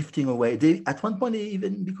drifting away. They, at one point, they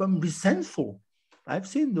even become resentful. I've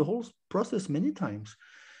seen the whole process many times.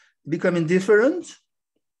 Become indifferent,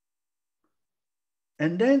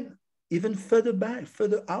 and then even further back,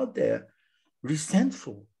 further out there,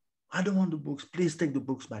 resentful. I don't want the books. Please take the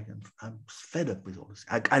books back. I'm fed up with all this.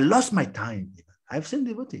 I lost my time. I've seen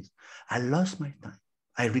devotees. I lost my time.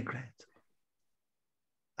 I regret.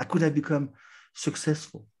 I could have become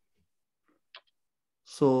successful.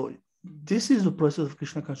 So this is the process of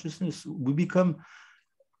Krishna consciousness. We become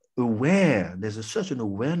aware. There's such an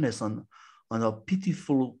awareness on our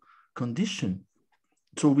pitiful condition.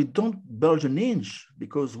 So we don't budge an inch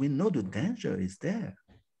because we know the danger is there.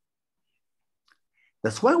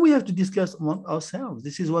 That's why we have to discuss among ourselves.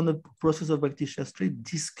 This is one of the process of Bhakti Shastri,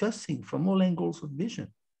 discussing from all angles of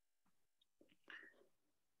vision.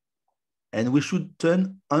 And we should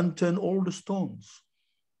unturn all the stones.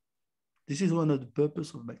 This is one of the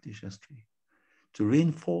purpose of Bhakti Shastri, to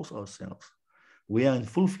reinforce ourselves. We are in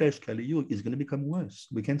full-fledged Kali Yuga. It's going to become worse.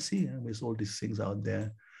 We can see with all these things out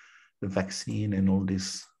there, the vaccine and all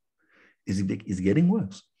this is getting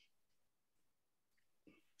worse.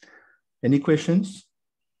 Any questions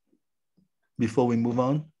before we move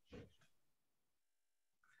on?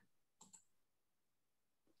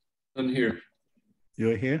 I'm here.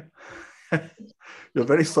 You're here? You're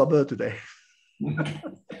very sober today.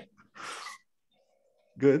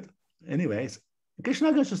 Good. Anyways,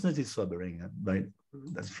 Krishna consciousness is sobering, right?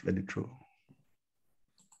 That's very true.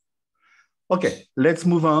 Okay, let's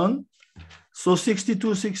move on. So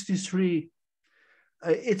 62, 63,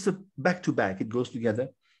 it's a back-to-back, it goes together.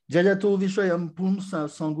 Jayato vishayam pumsa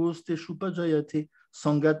sangoste shupa jayate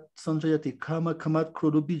sangat sanjayate kama kamat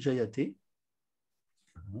krodobi jayate.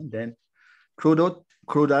 Then krodot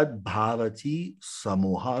bhavati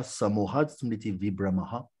samoha samohat smriti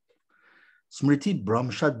vibramaha. Smriti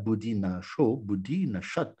brahmshat buddhi nasho buddhi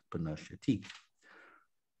nashat panashyati.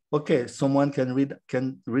 Okay, someone can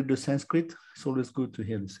read the Sanskrit. It's always good to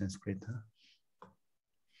hear the Sanskrit.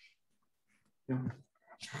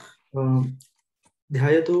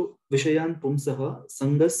 Dhyayato vishayan pumsaha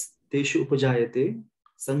sangas teshu upajayate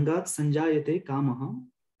sangat sanjayate kamaha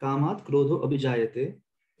kamat krodho abhijayate.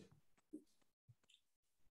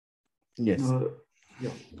 Yes.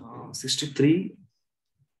 63.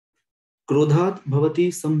 Krodhat bhavati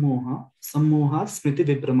sammoha, sammohat smriti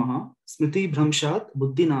vibramaha, smriti bhramshat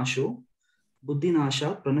buddhinasho,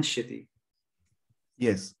 buddhinashat pranashyati.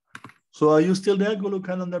 Yes. So are you still there,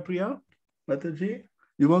 Golokananda Priya? Mataji?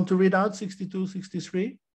 You want to read out 62,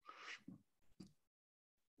 63?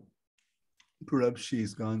 Perhaps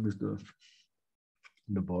she's gone with the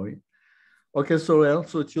boy. Okay, so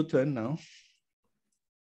it's your turn now.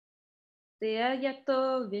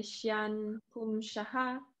 Dhyayato vishyan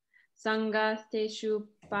pumshaha Sangateshu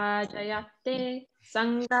pajayate,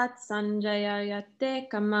 sangat sanjayate,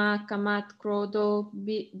 kama kamat krodo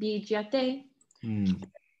bijate.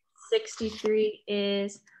 63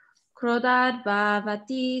 is krodad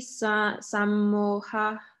bhavati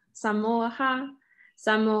samohat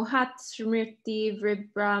smriti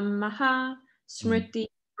vibramaha, smriti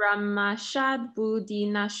brahmashad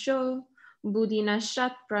buddhinasho,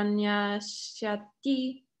 buddhinashat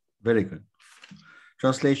pranashyati. Very good.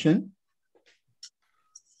 Translation?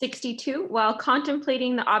 62. While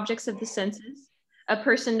contemplating the objects of the senses, a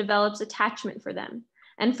person develops attachment for them.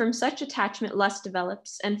 And from such attachment, lust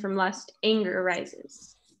develops. And from lust, anger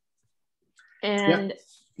arises. And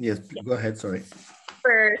yes, go ahead, sorry.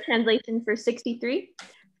 For translation for 63,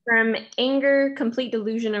 from anger, complete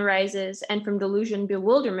delusion arises. And from delusion,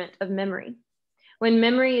 bewilderment of memory. When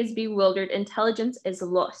memory is bewildered, intelligence is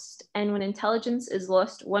lost. And when intelligence is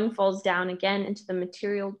lost, one falls down again into the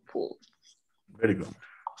material pool. Very good.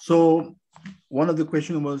 So one of the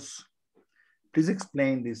questions was, please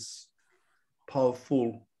explain this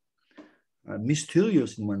powerful,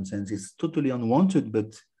 mysterious in one sense. It's totally unwanted,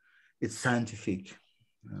 but it's scientific.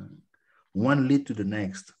 one lead to the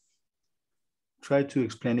next. Try to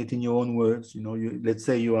explain it in your own words. You know, let's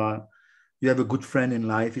say you have a good friend in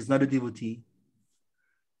life. He's not a devotee,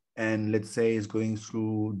 and let's say he's going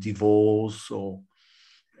through divorce or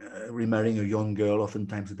remarrying a young girl.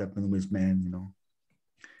 Oftentimes it happens with men, you know.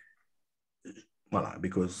 Voila,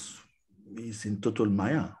 because he's in total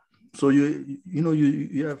Maya. So you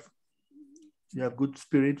have good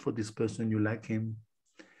spirit for this person. You like him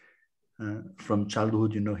from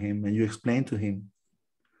childhood. You know him, and you explain to him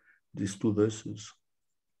these two verses.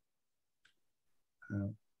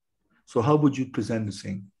 So how would you present the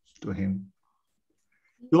thing to him?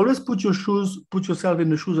 You always put yourself in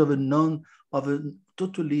the shoes of a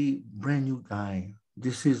totally brand new guy.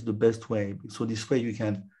 This is the best way. So this way you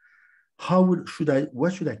can. What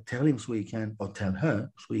should I tell him so he can, or tell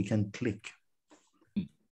her so he can click?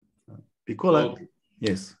 Because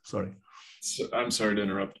yes, sorry. So, I'm sorry to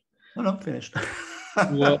interrupt. No, I'm finished.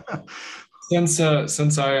 Well, since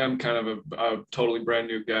I am kind of a totally brand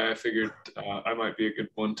new guy, I figured I might be a good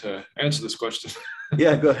one to answer this question.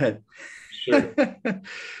 Yeah, go ahead. Sure.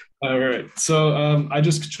 All right. So I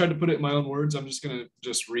just tried to put it in my own words. I'm just going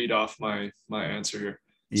to read off my answer here.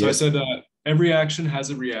 So yes. I said, every action has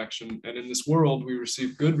a reaction, and in this world, we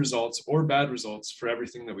receive good results or bad results for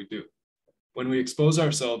everything that we do. When we expose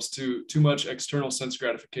ourselves to too much external sense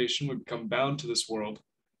gratification, we become bound to this world,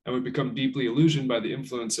 and we become deeply illusioned by the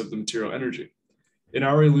influence of the material energy. In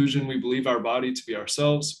our illusion, we believe our body to be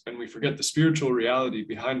ourselves, and we forget the spiritual reality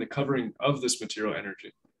behind the covering of this material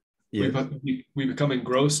energy. Yes. We become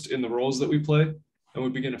engrossed in the roles that we play, and we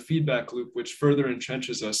begin a feedback loop which further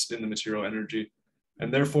entrenches us in the material energy.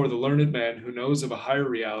 And therefore, the learned man who knows of a higher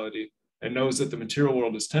reality and knows that the material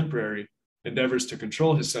world is temporary endeavors to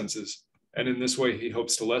control his senses. And in this way, he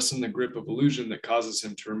hopes to lessen the grip of illusion that causes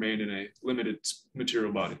him to remain in a limited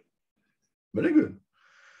material body. Very good.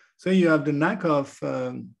 So you have the knack of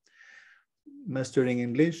mastering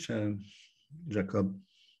English, Jacob.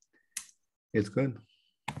 It's good.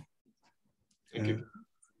 Thank you.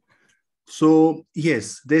 So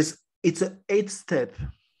yes, it's an 8-step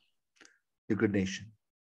degradation.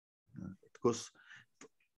 Because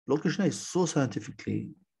Lord Krishna is so scientific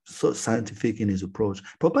in his approach.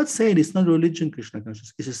 Prabhupada said it's not religion, Krishna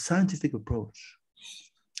consciousness, it's a scientific approach.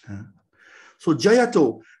 So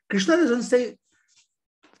Jayato, Krishna doesn't say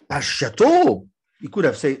Pashyato. He could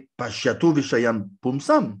have said Pashyato Vishayam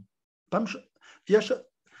Pumsam.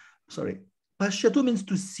 Pashyato means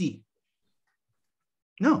to see.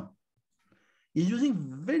 No. He's using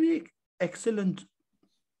very excellent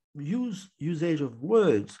usage of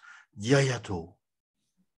words. Jayato.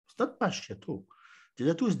 It's not Pashyato.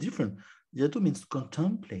 Jayato is different. Jayato means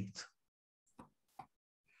contemplate.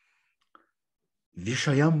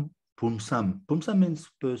 Vishayam Pumsam. Pumsam means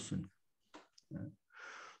person.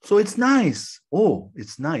 So it's nice. Oh,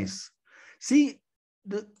 it's nice. See,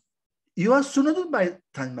 you are surrounded by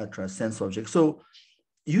Tanmatra, sense objects. So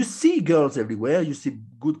you see girls everywhere. You see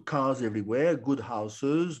good cars everywhere, good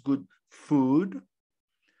houses, good food.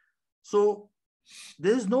 So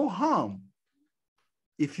there's no harm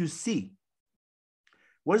if you see.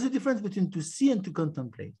 What is the difference between to see and to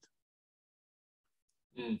contemplate?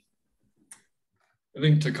 I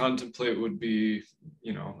think to contemplate would be,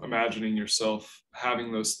 imagining yourself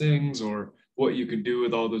having those things or what you could do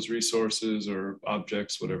with all those resources or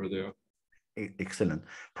objects, whatever they are. Excellent.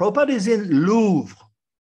 Prabhupada is in Louvre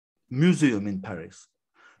Museum in Paris.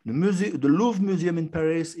 The Louvre Museum in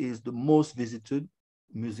Paris is the most visited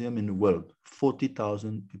museum in the world.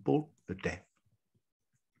 40,000 people a day.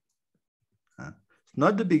 It's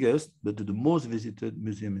not the biggest, but the most visited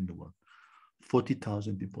museum in the world.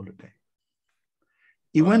 40,000 people a day.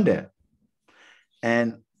 He went there,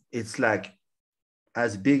 and it's like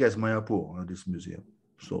as big as Mayapur, this museum.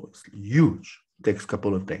 So it's huge. It takes a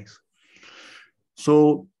couple of days.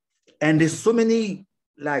 So, and there's so many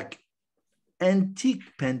like antique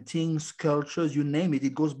paintings, sculptures, you name it.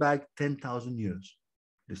 It goes back 10,000 years,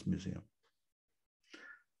 this museum.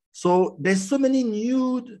 So there's so many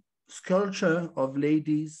nude sculpture of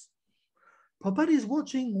ladies. Prabhupada is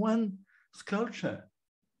watching one sculpture,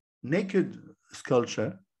 naked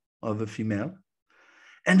sculpture of a female,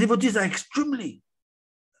 and devotees are extremely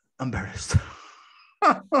embarrassed.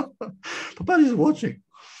 Prabhupada is watching.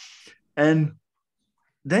 And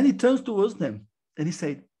then he turns towards them and he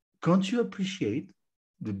said, can't you appreciate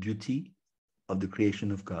the beauty of the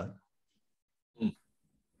creation of God?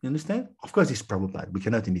 You understand? Of course, it's Prabhupada. We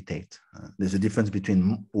cannot imitate. There's a difference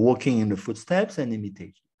between walking in the footsteps and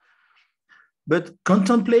imitation. But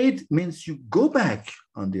contemplate means you go back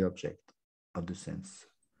on the object of the sense.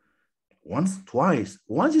 Once, twice.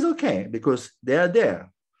 Once is okay because they are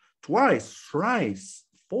there. twice, thrice,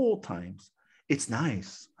 4 times. It's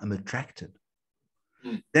nice. I'm attracted.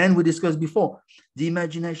 Then we discussed before, the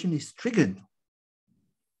imagination is triggered.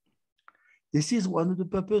 This is one of the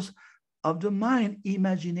purpose of the mind.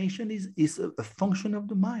 Imagination is a function of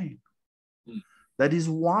the mind. That is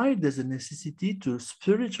why there's a necessity to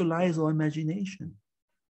spiritualize our imagination.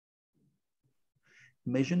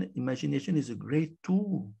 Imagination is a great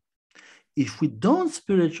tool. If we don't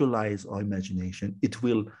spiritualize our imagination, it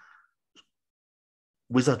will,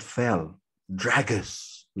 without fail, drag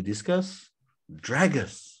us. We discuss, drag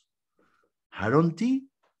us. Haranti,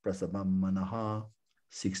 Prasabam Manaha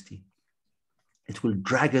 60. It will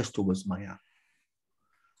drag us towards Maya.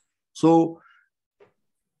 So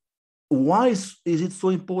why is it so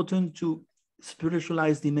important to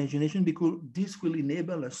spiritualize the imagination? Because this will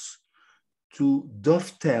enable us to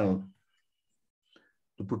dovetail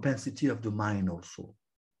the propensity of the mind also.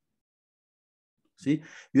 See,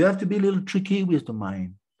 you have to be a little tricky with the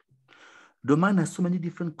mind. The mind has so many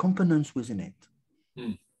different components within it.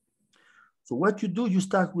 So what you do, you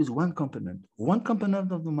start with one component. One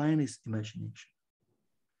component of the mind is imagination.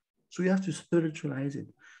 So you have to spiritualize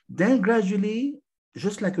it. Then gradually,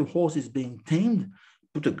 just like a horse is being tamed,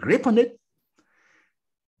 put a grip on it.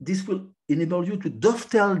 This will enable you to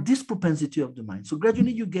dovetail this propensity of the mind. So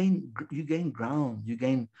gradually you gain ground, you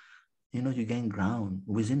gain ground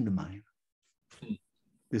within the mind.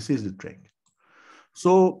 This is the trick.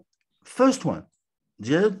 So first one,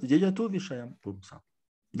 then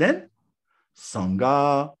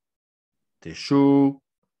Sangha, Teshu,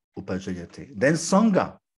 Upajayate. Then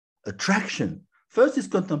Sangha, attraction. First is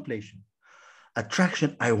contemplation.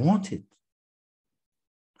 Attraction, I want it.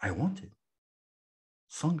 I want it.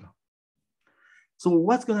 Sangha. So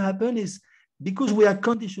what's going to happen is, because we are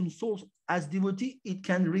conditioned souls, as devotee, it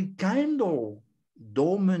can rekindle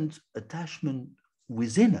dormant attachment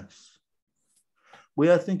within us. We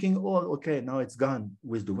are thinking, oh, okay, now it's gone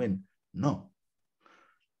with the wind. No.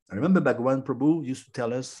 I remember Bhagavan Prabhu used to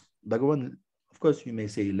tell us, Bhagavan, of course, you may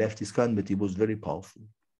say he left his ISKCON, but he was very powerful.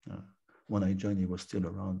 When I joined, he was still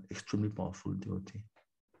around, extremely powerful devotee.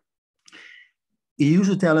 He used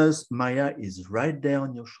to tell us, Maya is right there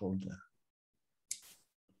on your shoulder.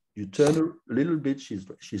 You turn a little bit,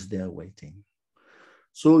 she's there waiting.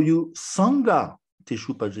 So you Sangha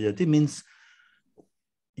Teshu Pajayati means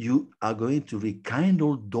you are going to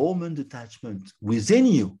rekindle dormant attachment within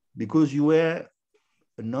you because you were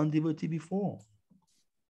a non-devotee before,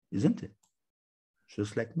 isn't it?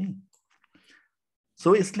 Just like me.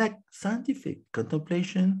 So it's like scientific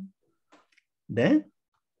contemplation. Then,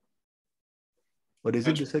 what is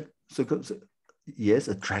it? Yes,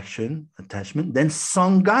 attraction, attachment. Then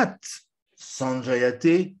Sangat,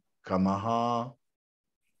 Sanjayate, Kamaha.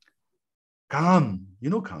 Kam, you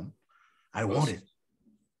know kam. I want it.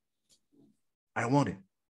 I want it.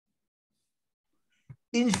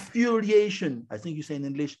 Infuriation, I think you say in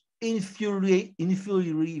English, infuriation.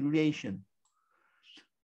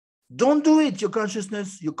 Don't do it. Your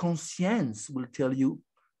consciousness, your conscience will tell you,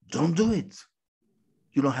 don't do it.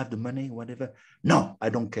 You don't have the money, whatever. No, I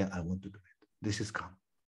don't care. I want to do it. This is calm.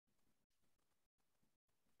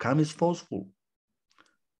 Calm is forceful.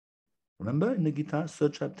 Remember in the Gita,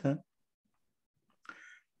 3rd chapter?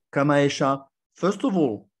 Kamaesha. First of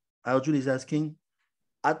all, Arjuna is asking,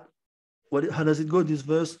 how does it go, this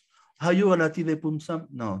verse? Hayu alative pumsam?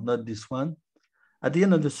 No, not this one. At the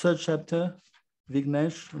end of the 3rd chapter,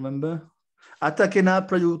 Vignesh, remember? Atakena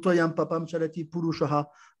prayuto yam papam charati purushaha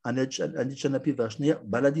anichanapi vashniya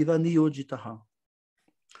baladiva niyojitaha.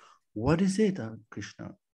 What is it,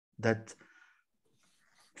 Krishna, that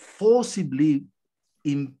forcibly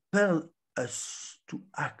impel us to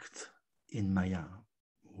act in Maya?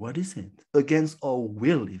 What is it? Against our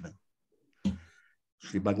will even.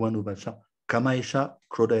 Sri Bhagavan Uvacha, Kamaesha,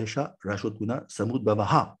 Krodaesha, Rashotguna,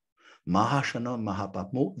 Samudbhavaha, Mahashana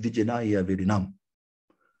Mahapapmo, Vijnaya Virinam.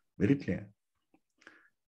 Very clear.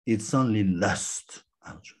 It's only lust,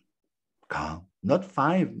 Arjuna. Calm. Not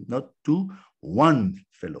 5, not 2, 1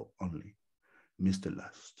 fellow only. Mr.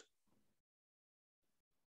 Lust.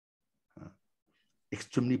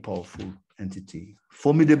 Extremely powerful entity.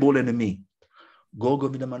 Formidable enemy. Gaur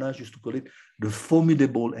Govinda Maharaj used to call it the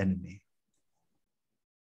formidable enemy.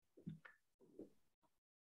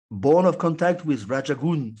 Born of contact with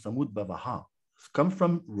Rajagun, Samudbhavaha. Come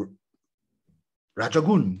from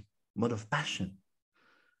Rajagun, mode of passion,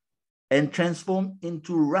 and transform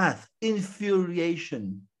into wrath,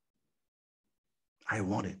 infuriation. I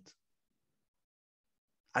want it.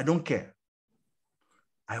 I don't care.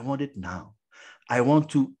 I want it now. I want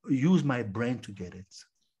to use my brain to get it.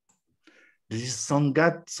 This is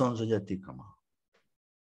Sangat Sanjayati Kama.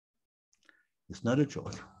 It's not a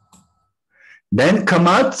joke. Then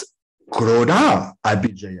kamat krodha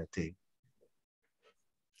abhijayate.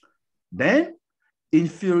 Then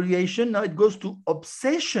infuriation, now it goes to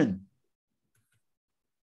obsession.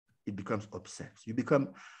 It becomes obsessed. You become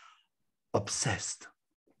obsessed.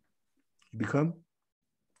 You become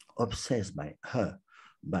obsessed by her,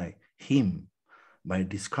 by him, by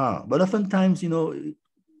this car. But oftentimes,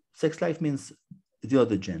 sex life means the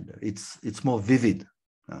other gender. It's more vivid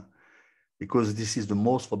because this is the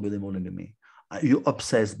most forbidden monogamy. You're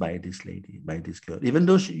obsessed by this lady, by this girl, even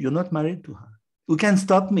though you're not married to her. You can't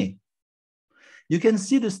stop me. You can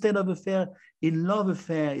see the state of affair in love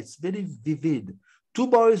affair. It's very vivid. 2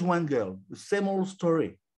 boys, 1 girl, the same old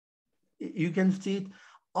story. You can see it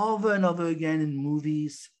over and over again in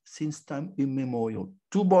movies since time immemorial.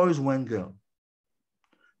 2 boys, 1 girl.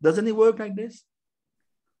 Doesn't it work like this?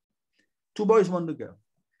 2 boys, 1 girl.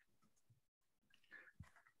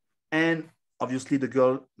 And obviously the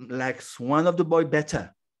girl likes one of the boy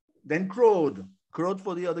better, then crowed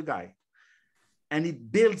for the other guy. And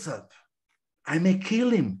it builds up. I may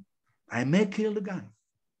kill him. I may kill the guy.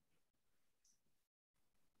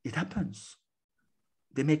 It happens.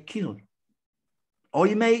 They may kill. Or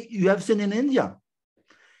you have seen in India,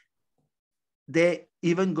 they're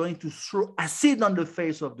even going to throw acid on the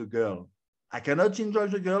face of the girl. I cannot enjoy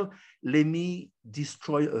the girl. Let me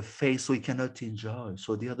destroy her face so he cannot enjoy,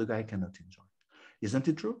 so the other guy cannot enjoy. Isn't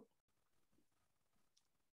it true?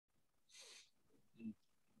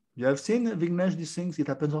 You have seen, Vignesh, these things? It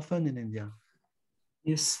happens often in India.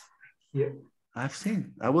 Yes. Yeah. I've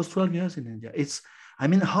seen. I was 12 years in India.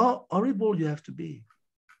 How horrible you have to be.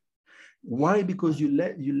 Why? Because you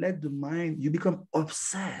let the mind, you become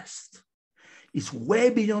obsessed. It's way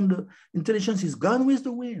beyond the intelligence, is gone with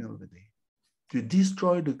the wind over there. You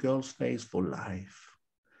destroy the girl's face for life.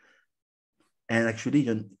 And actually,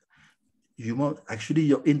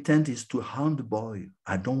 your intent is to harm the boy.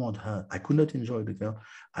 I don't want her. I could not enjoy the girl.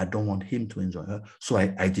 I don't want him to enjoy her. So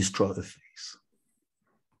I destroy her face.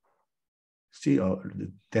 See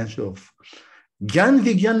the danger of Gyan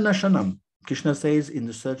Vigyan Nashanam. Krishna says in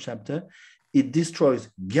the 3rd chapter, it destroys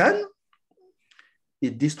Gyan,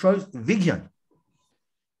 it destroys Vigyan.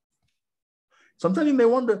 Sometimes you may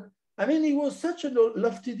wonder, he was such a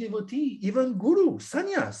lofty devotee, even guru,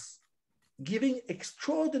 sannyas, giving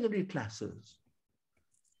extraordinary classes.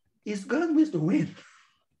 He's gone with the wind.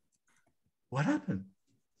 What happened?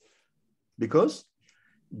 Because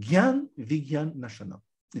Gyan Vigyan Nashanam.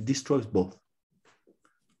 It destroys both.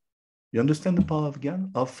 You understand the power of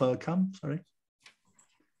Gyan, of Kam? Sorry.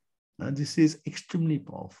 And this is extremely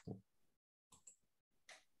powerful.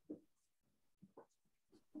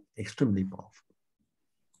 Extremely powerful.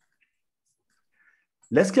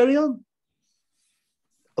 Let's carry on.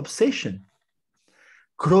 Obsession.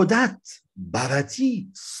 Krodhat,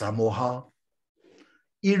 bhavati, samoha.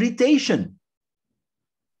 Irritation.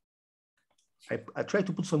 I try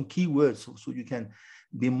to put some key words so you can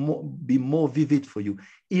be more vivid for you.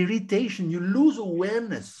 Irritation, you lose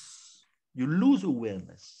awareness. You lose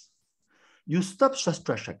awareness. You stop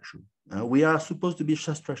Shastra Chakshu. We are supposed to be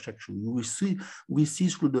Shastra Chakshu. We see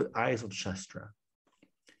through the eyes of Shastra.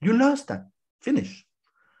 You lost that. Finish.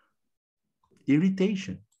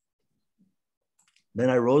 Irritation. Then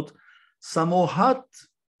I wrote, Samohat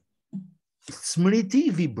Smriti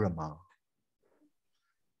Vibrama.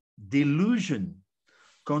 Delusion,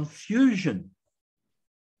 confusion.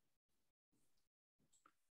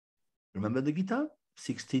 Remember the Gita?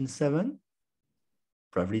 16:7.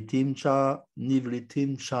 Pravritim cha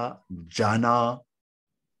nivritim cha jana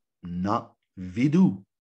na vidu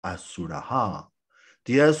asuraha.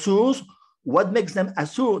 The asurs, what makes them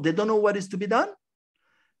asur? They don't know what is to be done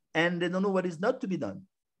and they don't know what is not to be done.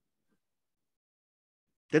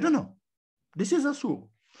 They don't know. This is asur.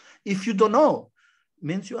 If you don't know,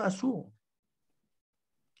 means you're asur.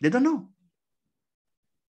 They don't know.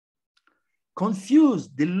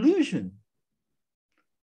 Confused, delusion.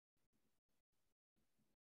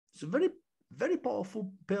 It's a very, very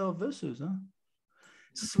powerful pair of verses. Huh?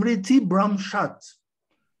 Smriti Brahmshat.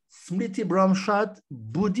 Smriti Brahmshat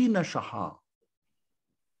Buddhi Nashaha.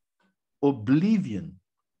 Oblivion.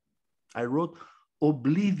 I wrote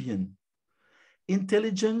oblivion.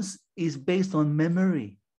 Intelligence is based on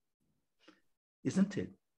memory. Isn't it?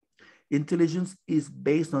 Intelligence is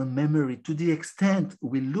based on memory. To the extent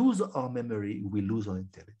we lose our memory, we lose our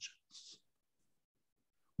intelligence.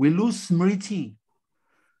 We lose Smriti.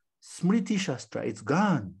 Smriti Shastra, it's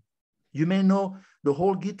gone. You may know the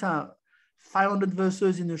whole Gita, 500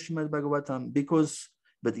 verses in the Srimad Bhagavatam,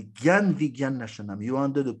 but Gyan Vigyan Nashanam, you are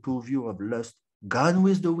under the purview of lust, gone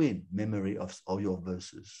with the wind, memory of all your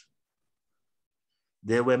verses.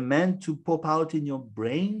 They were meant to pop out in your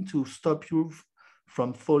brain to stop you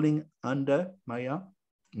from falling under Maya?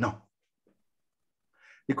 No.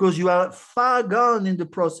 Because you are far gone in the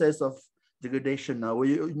process of degradation now.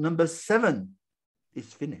 Number 7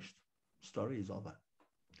 is finished. Story is over.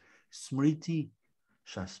 Smriti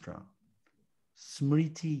Shastra.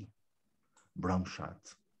 Smriti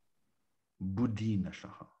Brahmshat. Buddhi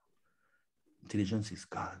Nashaha. Intelligence is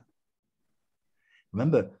God.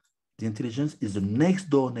 Remember, the intelligence is the next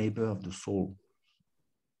door neighbor of the soul.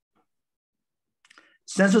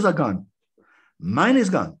 Senses are gone. Mind is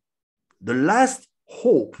gone. The last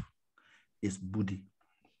hope is Buddhi.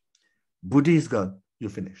 Buddhi is gone. You're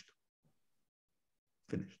finished.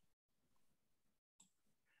 Finished.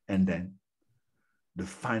 And then the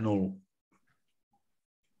final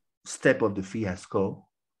step of the fiasco,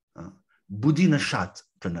 Buddhi Nashat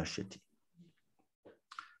Pranashati.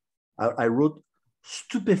 I wrote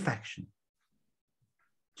stupefaction.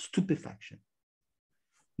 Stupefaction.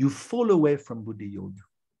 You fall away from Buddhi Yoga.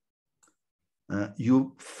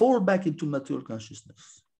 You fall back into material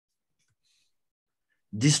consciousness.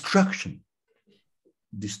 Destruction.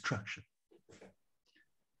 Destruction.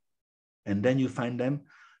 And then you find them,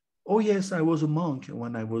 oh yes, I was a monk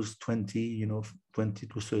when I was 20, 20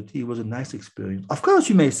 to 30. It was a nice experience. Of course,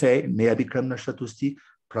 you may say, Neyabikram Nashatusti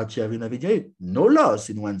Pratyavina Vidya. No loss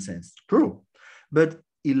in one sense, true. But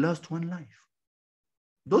he lost one life.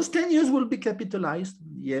 Those 10 years will be capitalized.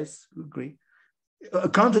 Yes, agree.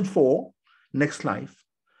 Accounted for, next life.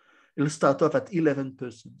 It'll start off at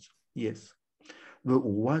 11%. Yes. But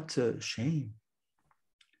what a shame.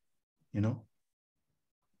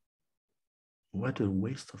 What a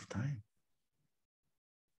waste of time.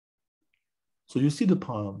 So you see the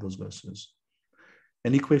power of those verses.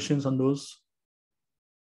 Any questions on those?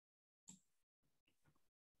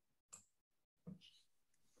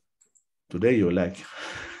 Today you're like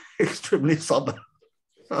extremely sober.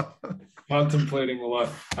 Contemplating a lot.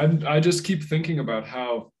 I just keep thinking about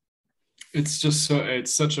how it's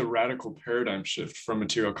such a radical paradigm shift from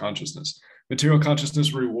material consciousness. Material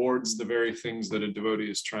consciousness rewards the very things that a devotee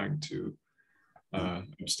is trying to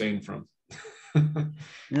abstain from.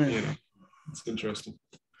 It's interesting.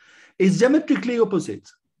 It's diametrically opposite.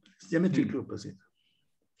 It's diametrically opposite.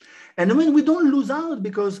 And when we don't lose out,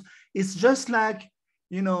 because it's just like,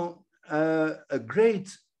 a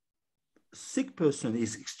great sick person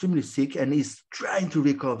is extremely sick and is trying to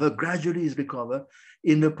recover, gradually is recover.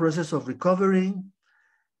 In the process of recovering,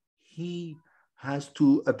 he has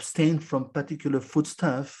to abstain from particular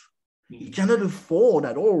foodstuff. He cannot afford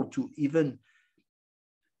at all to even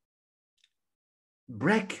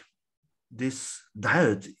break this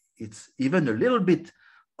diet. It's even a little bit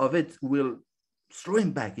of it will throw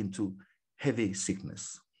him back into heavy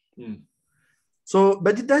sickness. So,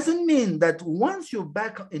 but it doesn't mean that once you're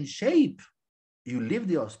back in shape, you leave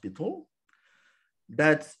the hospital,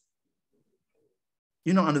 that,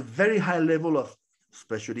 on a very high level of,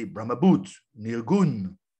 especially Brahmabhut,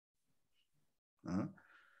 Nirgun,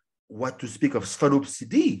 what to speak of Svarup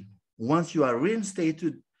Siddhi, once you are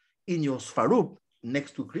reinstated in your Svarup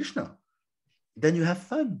next to Krishna, then you have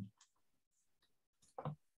fun.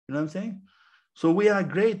 You know what I'm saying? So we are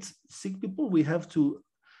great sick people. We have to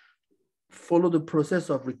follow the process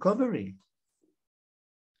of recovery.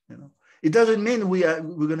 It doesn't mean we're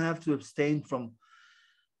going to have to abstain from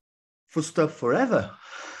foodstuff forever.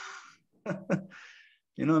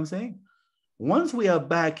 You know what I'm saying? Once we are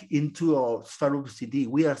back into our Svarup Siddhi,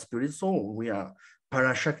 we are spirit soul, we are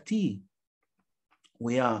Parashakti,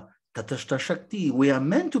 we are Tatashta Shakti, we are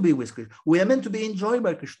meant to be with Krishna. We are meant to be enjoyed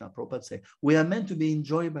by Krishna, Prabhupada say. We are meant to be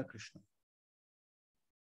enjoyed by Krishna.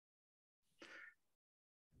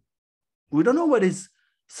 We don't know what is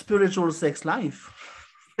spiritual sex life.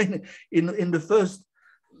 in the first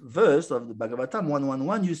verse of the Bhagavatam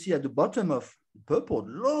 111, you see at the bottom of purport,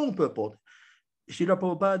 long purport, Srila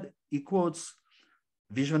Prabhupada, he quotes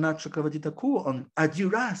Vishwanath Chakravarti Thakur on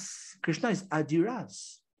Adiras. Krishna is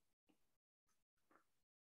Adiras.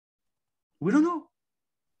 We don't know.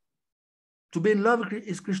 To be in love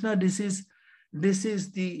is Krishna. This is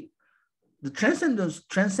the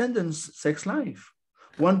transcendence sex life.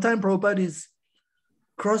 One time Prabhupada is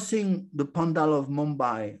crossing the Pandal of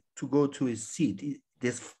Mumbai to go to his seat.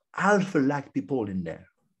 There's half a lakh people in there.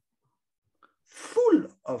 Full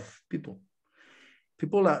of people.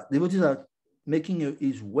 Devotees are making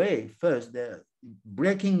his way first. They're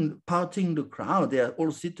parting the crowd. They are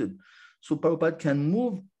all seated. So Prabhupada can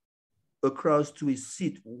move across to his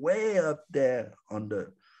seat way up there on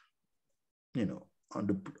the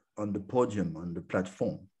podium, on the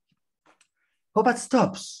platform. Prabhupada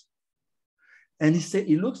stops And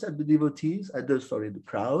he looks at the devotees, the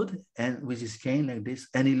crowd, and with his cane like this,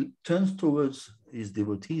 and he turns towards his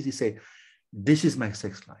devotees. He says, "This is my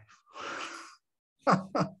sex life."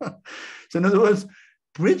 So in other words,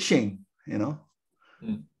 preaching, in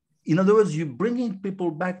other words, you're bringing people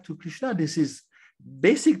back to Krishna. This is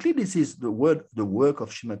the work of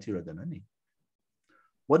Srimati Radharani.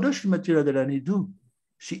 What does Srimati Radharani do?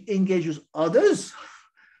 She engages others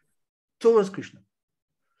towards Krishna,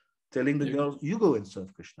 telling the girls, "You go and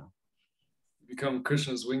serve Krishna. Become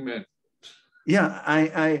Krishna's wingman." Yeah,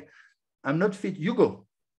 I'm not fit. You go.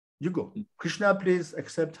 Krishna, please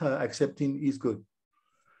accept her. Accept him. He's good.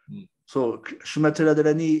 So Srimati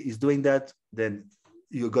Radharani is doing that. Then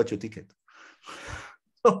you got your ticket.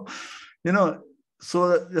 So, so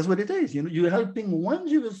that's what it is. You're helping one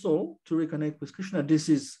jiva soul to reconnect with Krishna. This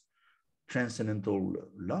is transcendental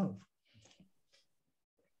love.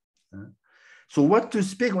 So what to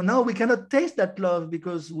speak? Well, now we cannot taste that love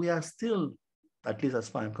because we are still, at least as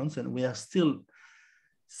far as I'm concerned, we are still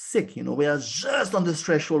sick. We are just on the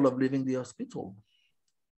threshold of leaving the hospital.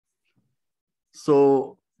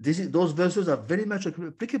 So those verses are very much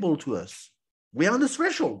applicable to us. We are on the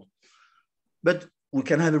threshold, but we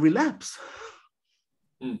can have a relapse.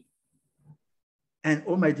 And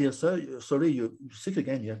oh my dear sir, sorry, you're sick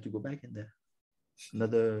again. You have to go back in there.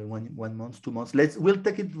 Another 1 month, 2 months. We'll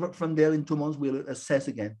take it from there in 2 months. We'll assess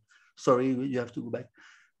again. Sorry, you have to go back.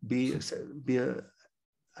 Be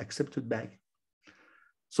accepted back.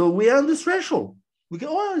 So we are on this threshold. We go,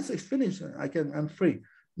 oh, it's finished. I'm free.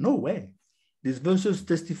 No way. These verses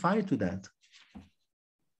testify to that.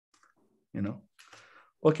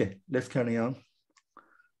 Okay, let's carry on.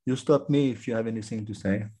 You stop me if you have anything to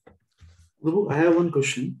say. Prabhu, I have one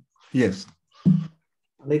question. Yes.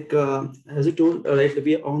 As you told,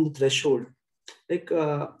 we are on the threshold.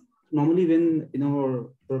 Normally when in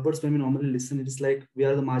our purpose, when we normally listen, it is like we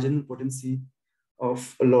are the marginal potency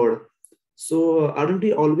of a Lord. So aren't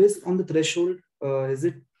we always on the threshold? Is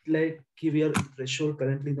it like we are on the threshold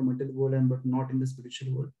currently in the material world but not in the spiritual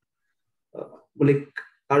world?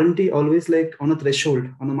 Aren't we always like on a threshold,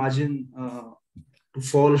 on a margin to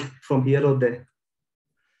fall from here or there?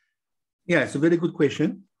 Yeah, it's a very good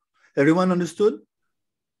question. Everyone understood?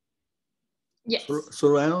 Yes.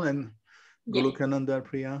 Sorel and Golokananda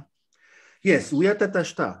Priya. Yes, we are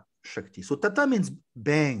Tatashta Shakti. So Tata means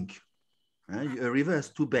bank. A river has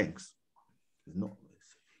 2 banks. No,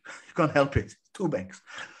 you can't help it. 2 banks.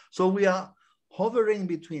 So we are hovering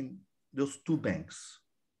between those 2 banks.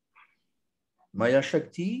 Maya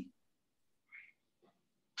Shakti,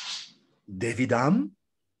 Devidam.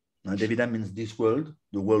 Now Devidam means this world,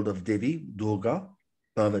 the world of Devi, Durga,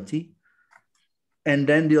 Parvati. And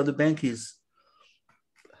then the other bank is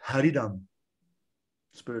Haridam,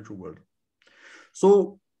 spiritual world.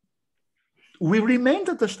 So we remain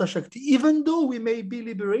Tatashta Shakti, even though we may be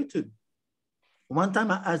liberated. One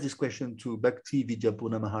time I asked this question to Bhakti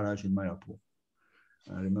Vidyapurna Maharaj in Mayapur.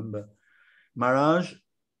 I remember, Maharaj,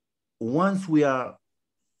 once we are,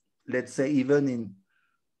 let's say, even in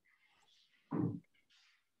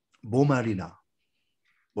Bomalila.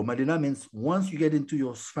 Bomalila means once you get into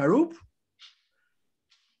your Svarup,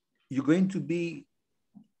 you're going to be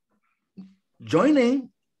joining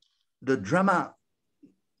the drama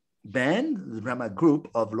band, the drama group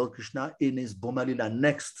of Lord Krishna in his Bomalila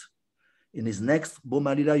next. In his next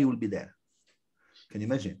Bomalila, you will be there. Can you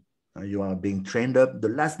imagine? You are being trained up. The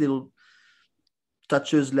last little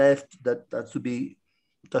touches left that to be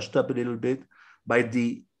touched up a little bit by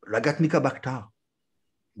the Ragatmika Bhakta,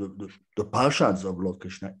 the Parshads of Lord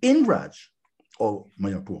Krishna in Raj or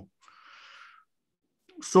Mayapur.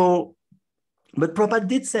 So, but Prabhupada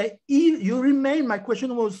did say, if you remain, my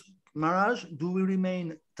question was, Maharaj, do we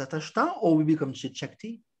remain Tatashta or we become Chit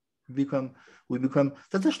Shakti? We become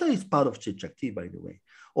Tatashta is part of Chit Shakti, by the way.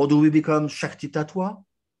 Or do we become Shakti Tatwa?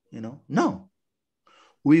 No.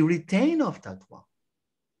 We retain of Tatwa.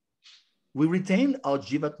 We retain our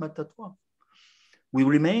Jivatma Tatwa. We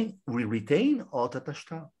retain our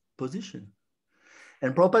Tatashta position.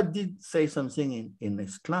 And Prabhupada did say something in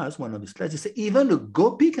his class, one of his classes. He said, even the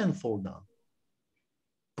gopi can fall down,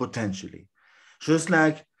 potentially. Just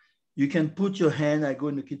like you can put your hand, I go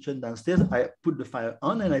in the kitchen downstairs, I put the fire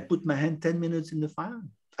on and I put my hand 10 minutes in the fire.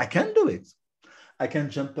 I can do it. I can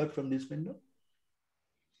jump up from this window.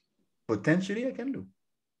 Potentially I can do.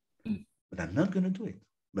 But I'm not going to do it.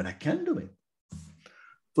 But I can do it.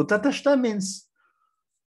 So Tatashta means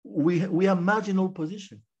we are marginal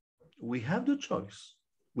position. We have the choice.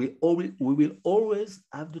 We will always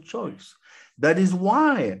have the choice. That is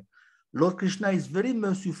why Lord Krishna is very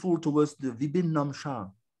merciful towards the Vibhin Namsha.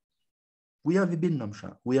 We are Vibhinna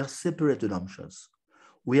Amsha. We are separated Amshas.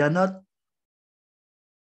 We are not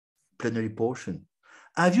plenary portion.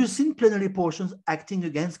 Have you seen plenary portions acting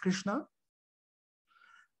against Krishna?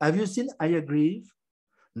 Have you seen Ayagriv,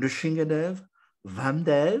 Nrsingadev,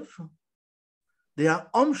 Vamdev? They are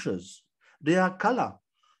Amshas. They are Kala.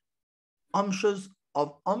 Amshas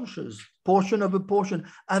of Amshas, portion of a portion.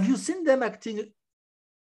 Have you seen them acting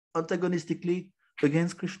antagonistically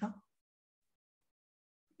against Krishna?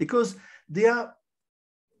 Because they are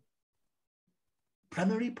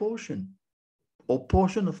primary portion or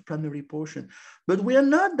portion of primary portion. But we are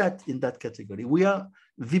not that in that category. We are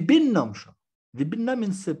Vibhinnamsha. Vibhinna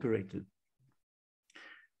means separated.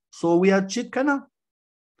 So we are Chitkana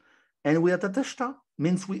and we are Tatashta,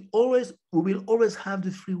 means we will always have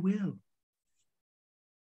the free will.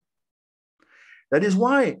 That is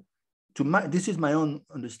why, this is my own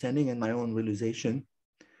understanding and my own realization.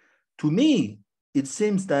 To me, it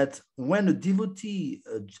seems that when a devotee,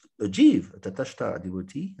 a jiv, a Tatashta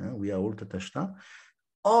devotee, we are all Tatashta,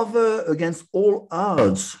 over against all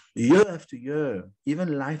odds, year after year,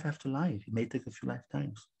 even life after life, it may take a few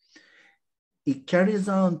lifetimes, it carries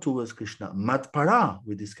on towards Krishna. Matpara,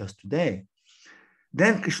 we discussed today.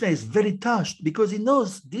 Then Krishna is very touched because he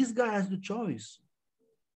knows this guy has the choice.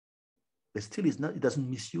 But still, he doesn't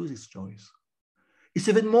misuse his choice. It's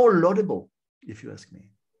even more laudable, if you ask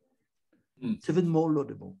me. It's even more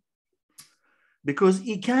laudable. Because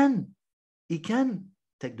he can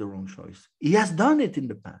take the wrong choice. He has done it in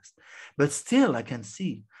the past. But still, I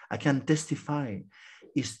can testify,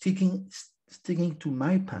 he's sticking to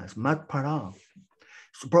my past, Matpara.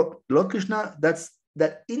 So Lord Krishna,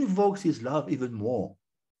 that invokes his love even more.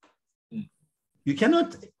 You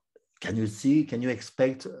cannot, can you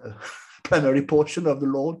expect a primary portion of the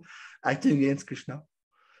Lord acting against Krishna?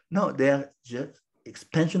 No, they are just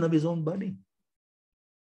expansion of his own body.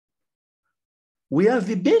 We are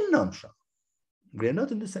Vibhinnamsha. We are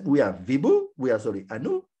not in the same. We are Vibhu,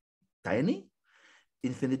 Anu, tiny,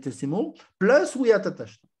 infinitesimal, plus we are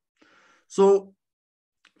Tatashta. So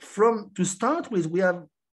to start with, we have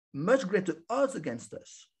much greater odds against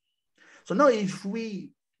us. So now if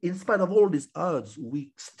we, in spite of all these odds,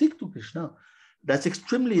 we stick to Krishna, that's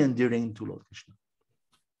extremely endearing to Lord Krishna.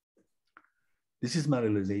 This is my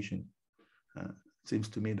realization. Seems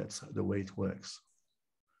to me that's the way it works.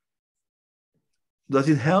 Does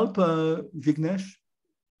it help, Vignesh?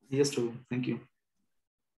 Yes, true. Thank you.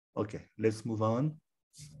 Okay, let's move on.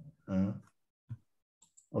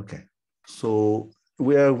 Okay, so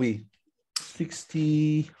where are we?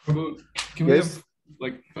 60. Can we have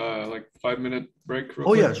like 5-minute break?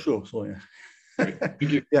 Oh, yeah, sure. So, yeah. Great. Thank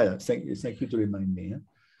you. Yeah, thank you to remind me. Yeah?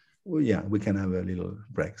 Well, yeah, we can have a little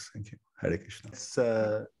breaks. Thank you. Hare Krishna. Let's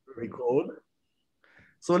record.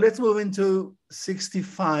 So let's move into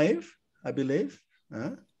 65, I believe.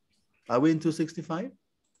 Are we into 65?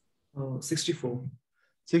 64.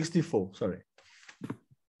 64, sorry.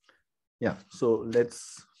 Yeah, so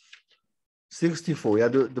let's 64. Yeah,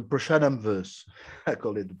 the Prashadam verse. I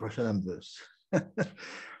call it the Prashadam verse.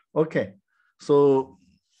 Okay, so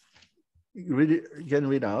you can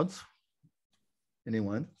read out.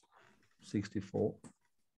 Anyone? 64.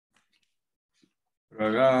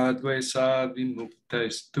 Ragadvesa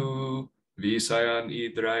vimuktestu visayan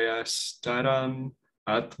idrayas taram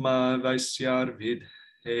atma vaisyar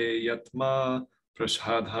vidheyatma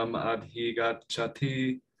prashadham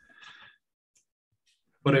adhigachati.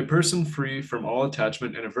 But a person free from all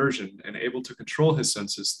attachment and aversion and able to control his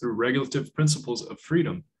senses through regulative principles of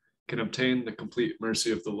freedom can obtain the complete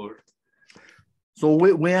mercy of the Lord. So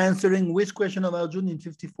we're answering which question of Arjuna in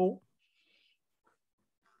 54?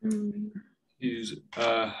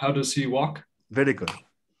 How does he walk? Very good.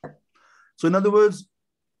 So in other words,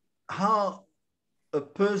 how a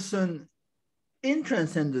person in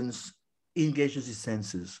transcendence engages his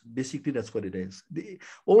senses. Basically, that's what it is.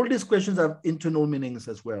 All these questions have internal meanings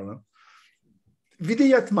as well. Huh?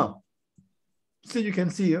 Videyatma. So you can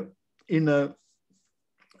see in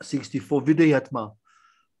 64, Videyatma.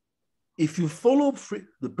 If you follow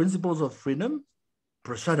the principles of freedom,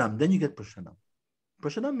 prasadam, then you get prasadam.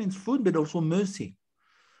 Prasadam means food, but also mercy.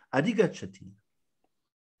 Adhigachati.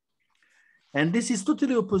 And this is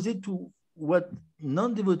totally opposite to what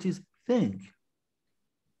non-devotees think.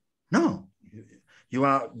 No, you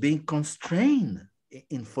are being constrained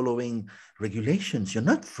in following regulations. You're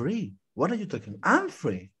not free. What are you talking about? I'm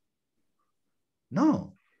free.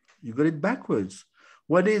 No, you got it backwards.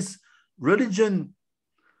 What is religion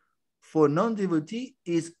for non-devotee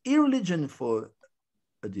is irreligion for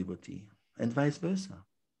a devotee, and vice versa.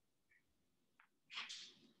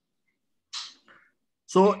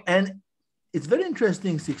 So, and it's very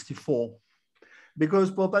interesting, 64.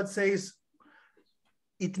 Because Prabhupada says,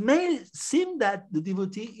 it may seem that the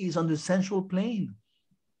devotee is on the sensual plane.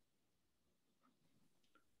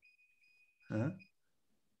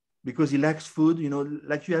 Because he lacks food,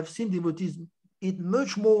 like you have seen devotees eat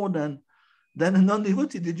much more than a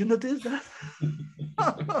non-devotee. Did you notice that?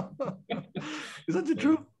 Isn't it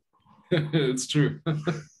true? It's true.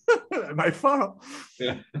 By far.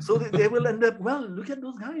 Yeah. So they will end up, well, look at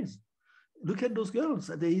those guys. Look at those girls.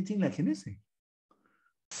 They're eating like anything.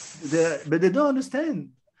 But they don't understand.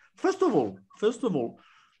 First of all,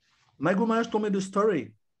 my Guru Maharaj told me the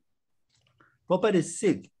story. Prabhupada is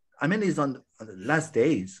sick. I mean, he's on the last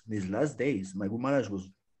days. In his last days, my Guru Maharaj was,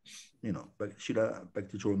 Srila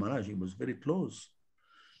Bhakti Maharaj, he was very close.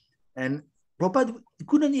 And Prabhupada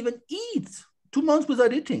couldn't even eat. 2 months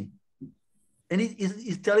without eating. And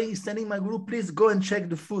he's telling my Guru, please go and check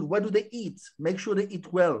the food. What do they eat? Make sure they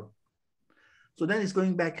eat well. So then he's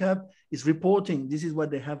going back up, he's reporting, this is what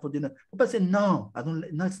they have for dinner. Prabhupada said, no,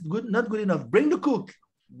 it's good, not good enough. Bring the cook.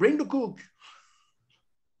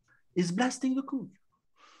 He's blasting the cook.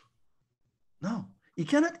 No, he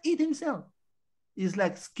cannot eat himself. He's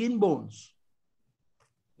like skin bones.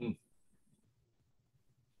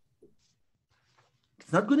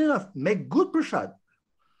 It's not good enough. Make good prasad.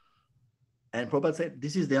 And Prabhupada said,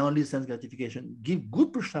 this is the only sense gratification. Give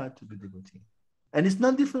good prasad to the devotee. And it's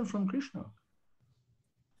not different from Krishna.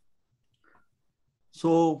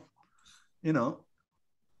 So, it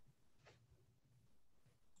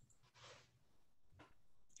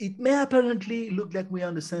may apparently look like we are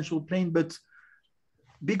on the sensual plane, but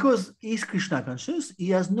because he's Krishna conscious, he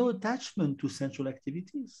has no attachment to sensual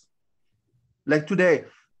activities. Like today,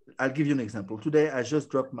 I'll give you an example. Today, I just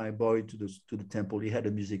dropped my boy to the temple. He had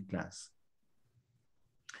a music class.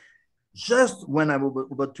 Just when I was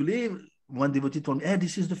about to leave, one devotee told me, hey,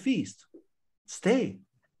 this is the feast. Stay.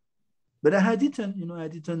 But I had eaten,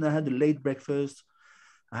 I had a late breakfast.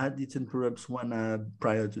 I had eaten perhaps 1 hour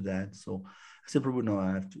prior to that. So I said, Prabhu, no,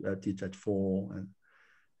 I have to teach at 4.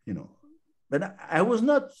 And, but I was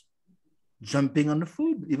not jumping on the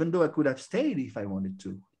food, even though I could have stayed if I wanted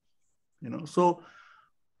to, So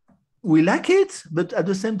we lack it, but at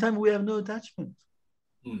the same time, we have no attachment.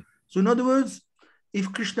 So in other words,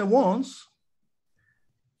 if Krishna wants,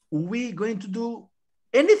 we're going to do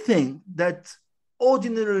anything that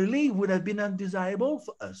ordinarily would have been undesirable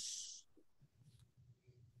for us.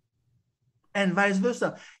 And vice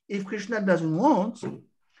versa. If Krishna doesn't want,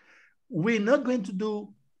 we're not going to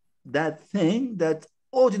do that thing that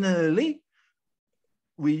ordinarily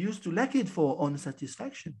we used to lack it for own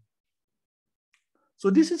satisfaction.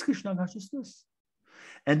 So this is Krishna consciousness.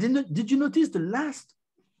 And then, did you notice the last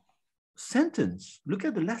sentence? Look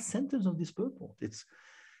at the last sentence of this purport.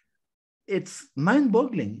 It's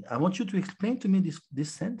mind-boggling. I want you to explain to me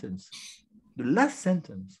this sentence. The last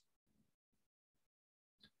sentence.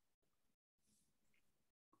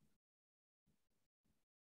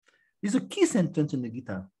 It's a key sentence in the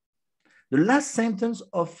Gita. The last sentence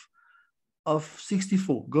of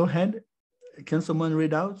 64. Go ahead. Can someone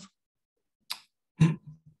read out?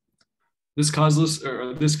 This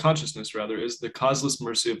consciousness is the causeless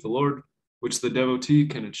mercy of the Lord, which the devotee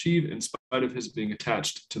can achieve in spite of his being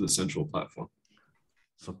attached to the sensual platform.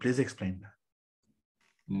 So please explain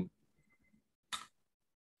that.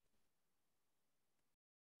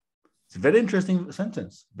 It's a very interesting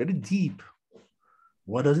sentence, very deep.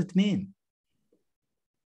 What does it mean?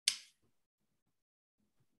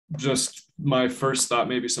 Just my first thought,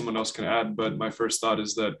 maybe someone else can add, but my first thought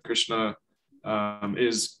is that Krishna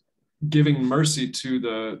is giving mercy to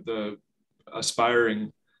the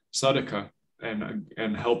aspiring sadhaka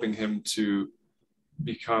and helping him to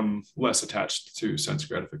become less attached to sense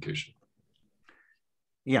gratification.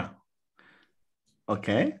 Yeah.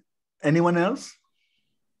 Okay. Anyone else?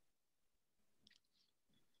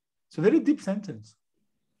 It's a very deep sentence.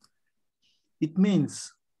 It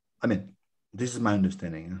means, this is my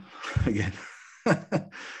understanding. Again,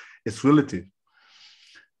 it's relative.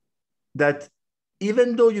 That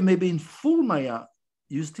even though you may be in full Maya,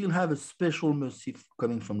 you still have a special mercy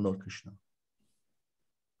coming from Lord Krishna.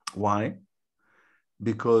 Why?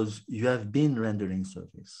 Because you have been rendering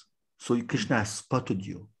service. So Krishna has spotted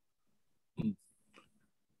you.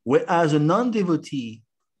 Whereas a non-devotee,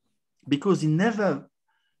 because he never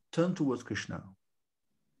turned towards Krishna,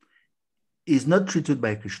 is not treated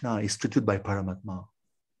by Krishna, is treated by Paramatma.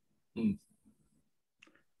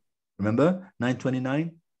 Remember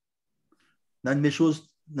 929? I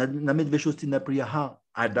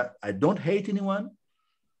don't hate anyone.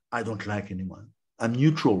 I don't like anyone. I'm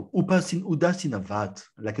neutral. Udasinavat,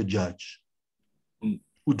 like a judge.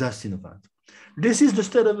 Udasinavat. This is the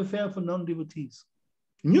state of affair for non-devotees.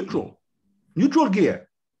 Neutral gear.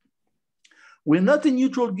 We're not in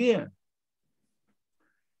neutral gear.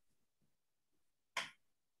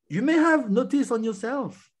 You may have noticed on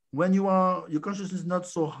yourself when your consciousness is not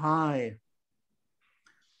so high.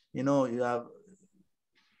 You know, you're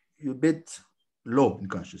a bit low in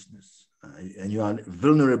consciousness, and you are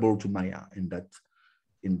vulnerable to Maya in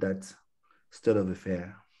that state of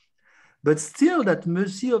affair. But still, that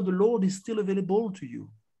mercy of the Lord is still available to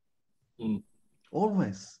you.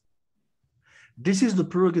 Always. This is the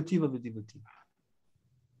prerogative of a devotee.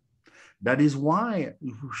 That is why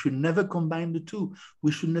we should never combine the two.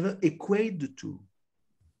 We should never equate the two.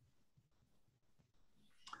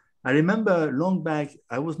 I remember long back,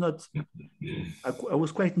 I was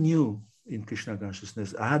quite new in Krishna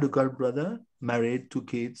consciousness. I had a god brother, married, 2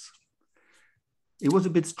 kids. He was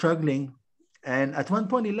a bit struggling. And at one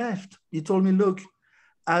point he left. He told me, look,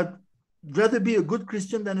 I'd rather be a good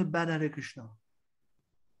Christian than a bad Hare Krishna.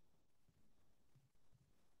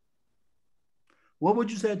 What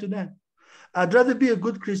would you say to that? I'd rather be a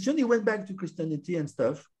good Christian. He went back to Christianity and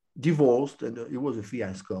stuff, divorced, and it was a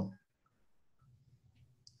fiasco.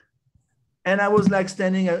 And I was like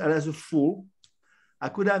standing as a fool. I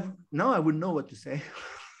wouldn't know what to say.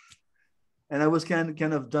 And I was kind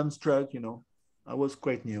of dumbstruck, you know. I was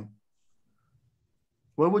quite new.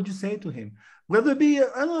 What would you say to him? I'd rather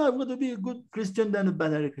be a good Christian than a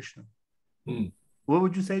bad Hare Krishna. What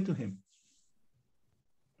would you say to him?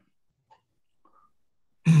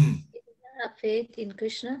 Have faith in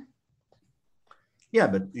Krishna. Yeah,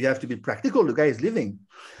 but you have to be practical. The guy is living.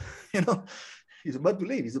 You know, he's about to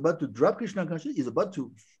leave. He's about to drop Krishna consciousness. He's about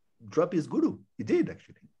to drop his guru. He did,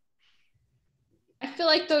 actually. I feel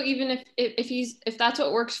like, though, even if that's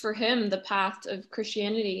what works for him, the path of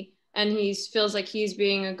Christianity, and he feels like he's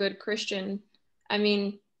being a good Christian, I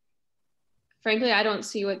mean, frankly, I don't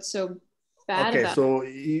see what's so bad about it. So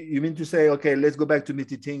you mean to say, okay, let's go back to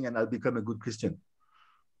meat eating and I'll become a good Christian?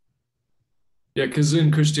 Yeah, because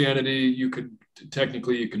in Christianity, you can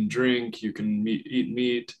drink, you can eat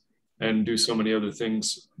meat, and do so many other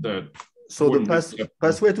things that. So the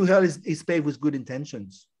pathway to hell is paved with good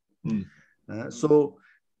intentions. So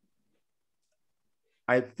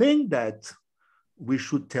I think that we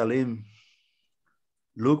should tell him,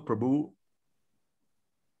 look, Prabhu,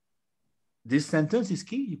 this sentence is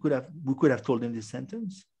key. We could have told him this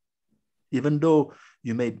sentence, even though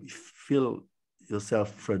you may feel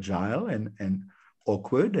yourself fragile and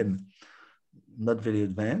awkward and not very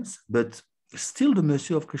advanced, but still the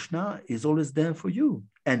mercy of Krishna is always there for you.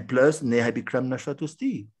 And plus, Neha Bikram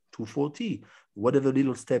Nashatosti, 240, whatever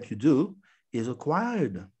little step you do is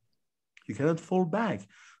acquired. You cannot fall back.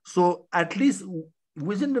 So at least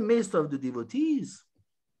within the midst of the devotees,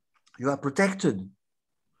 you are protected.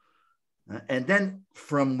 And then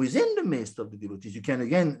from within the midst of the devotees, you can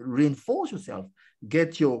again reinforce yourself,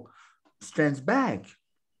 get your strength back.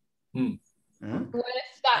 What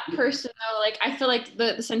if that person, though, like, I feel like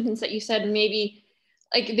the sentence that you said, maybe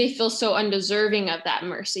like they feel so undeserving of that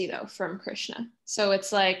mercy, though, from Krishna. So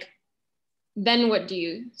it's like, then what do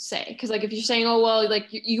you say? Because like if you're saying, oh, well, like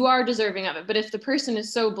you are deserving of it, but if the person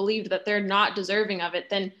is so believed that they're not deserving of it,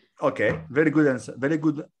 then. Okay, very good answer, very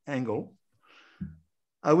good angle.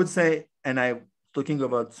 I would say, and I'm talking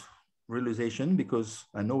about realization because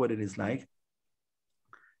I know what it is like.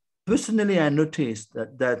 Personally, I noticed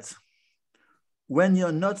that when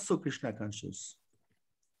you're not so Krishna conscious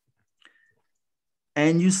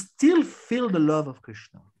and you still feel the love of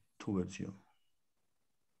Krishna towards you,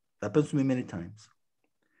 that happens to me many times.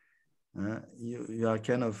 You are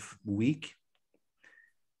kind of weak,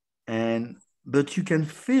 but you can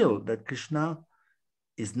feel that Krishna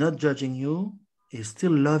is not judging you, is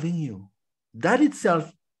still loving you. That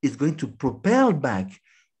itself is going to propel back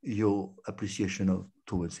your appreciation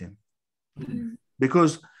towards him.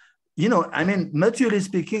 Because, you know, I mean, materially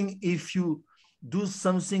speaking, if you do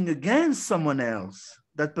something against someone else,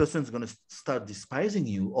 that person is going to start despising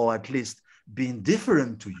you, or at least being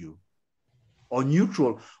different to you, or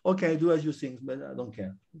neutral. Okay, do as you think, but I don't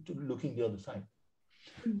care. Looking the other side.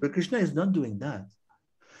 But Krishna is not doing that.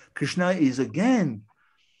 Krishna is, again,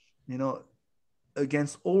 you know,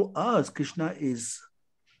 against all odds, Krishna is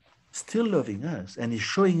still loving us, and he's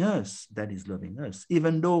showing us that he's loving us,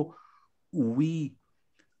 even though we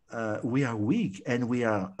are weak and we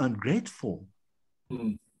are ungrateful.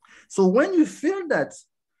 So when you feel that,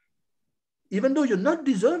 even though you don't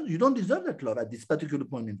deserve that love at this particular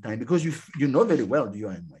point in time, because you know very well you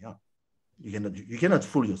are in Maya, you cannot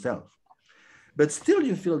fool yourself, but still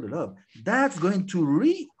you feel the love. That's going to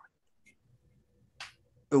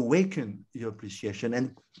awaken your appreciation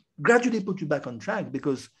and gradually put you back on track,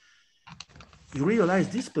 because you realize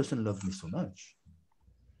this person loved me so much.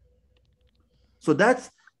 So that's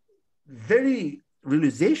very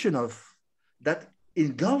realization of that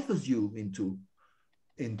engulfs you into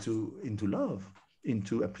love,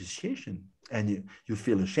 into appreciation, and you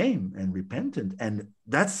feel ashamed and repentant. And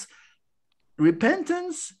that's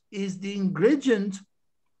repentance is the ingredient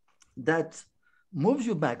that moves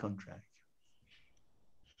you back on track.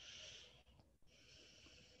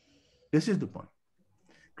 This is the point.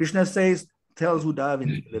 Krishna tells Uddhav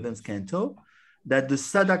in 11th canto that the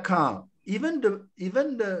sadhaka, even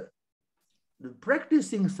the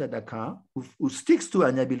practicing sadhaka who sticks to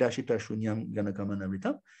Anyabilashita Shunyam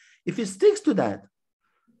Ganakamana, if he sticks to that,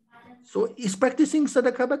 so he's practicing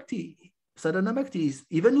sadhaka bhakti. Sadhana bhakti is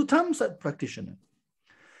even Uttam practitioner.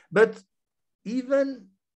 But even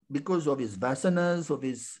because of his vasanas, of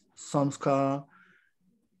his samskar,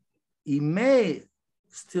 he may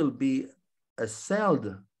still be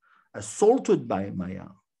assailed, assaulted by Maya,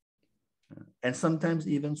 and sometimes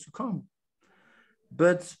even succumb.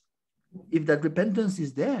 But if that repentance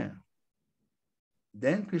is there,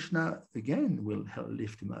 then Krishna again will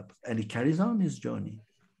lift him up, and he carries on his journey.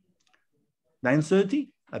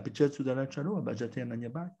 9:30, Apichat Sudaracharo, Abhajate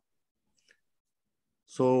Ananyabhak.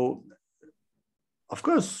 So, of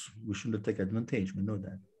course, we shouldn't take advantage, we know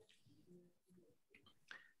that.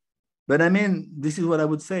 But I mean, this is what I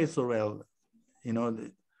would say, Sorel. You know,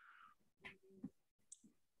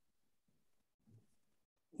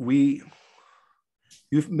 you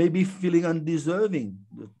may be feeling undeserving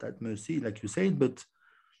that mercy, like you said, but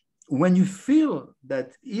when you feel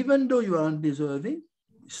that even though you are undeserving,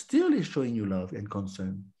 still is showing you love and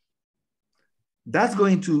concern, that's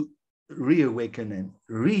going to reawaken and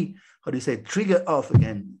trigger off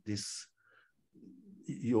again this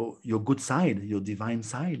your good side, your divine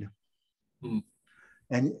side.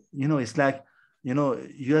 And you know, it's like, you know,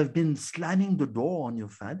 you have been slamming the door on your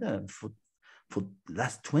father for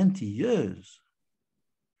last 20 years,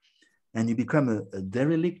 and you become a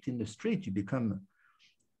derelict in the street, you become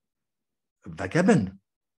a vagabond,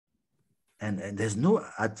 and there's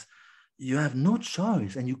you have no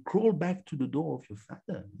choice, and you crawl back to the door of your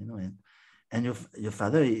father, you know, and your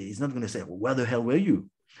father is not going to say, well, where the hell were you?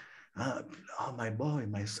 Oh, my boy,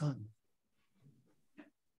 my son.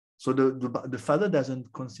 So the father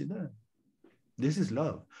doesn't consider. This is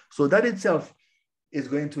love. So that itself is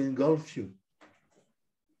going to engulf you.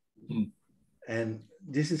 And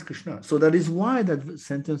this is Krishna. So that is why that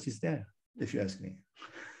sentence is there, if you ask me.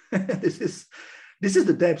 This is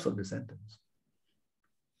the depth of the sentence.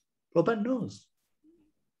 Prabhupada knows.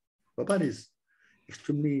 Prabhupada is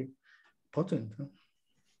extremely potent. Huh?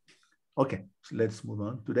 Okay, so let's move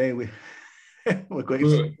on. Today we're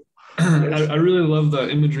going. I really love the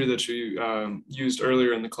imagery that you used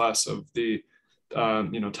earlier in the class of the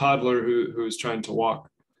toddler who is trying to walk,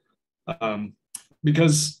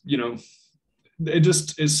 because it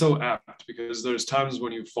just is so apt, because there's times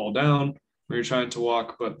when you fall down when you're trying to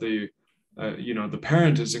walk, but the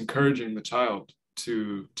parent is encouraging the child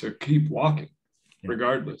to keep walking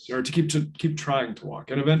regardless, or to keep trying to walk,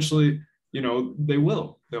 and eventually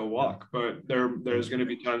they'll walk, but there's going to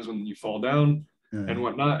be times when you fall down and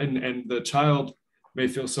whatnot, and the child may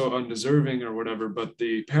feel so undeserving or whatever, but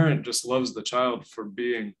the parent just loves the child for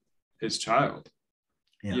being his child.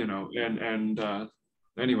 Anyway,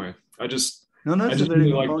 I just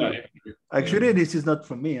really like that. Actually, this is not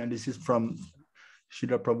from me, and this is from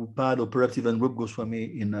Srila Prabhupada, or perhaps even Rup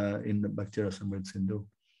Goswami in the Bhakti Rasamrita Sindhu.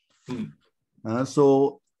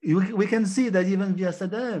 So we can see that even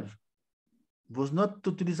Vyasadeva was not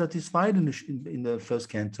totally satisfied in the first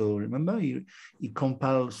canto. Remember, he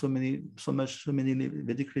compiled so many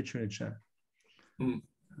Vedic literature.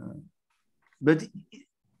 But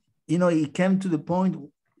he came to the point,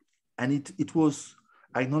 and it was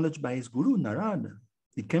acknowledged by his guru Narad.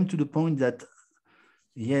 It came to the point that,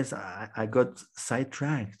 yes, I got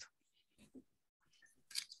sidetracked,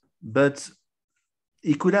 but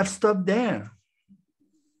he could have stopped there.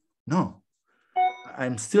 No.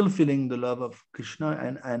 I'm still feeling the love of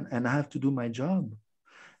Krishna, and I have to do my job.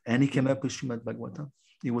 And he came up with Srimad Bhagavatam.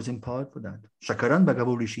 He was empowered for that. Shakaran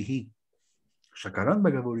Bhagavo Rishihi. Shakaran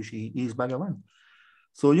Bhagavo Rishihi. He is Bhagavan.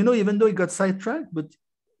 So, even though he got sidetracked, but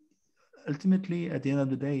ultimately, at the end of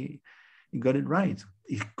the day, he got it right.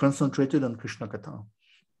 He concentrated on Krishna Katha.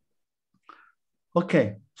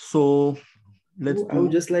 Okay, so I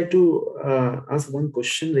would just like to ask one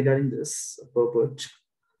question regarding this purport.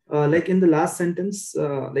 Like in the last sentence,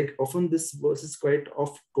 like often this verse is quite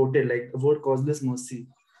oft quoted, like the word causeless mercy.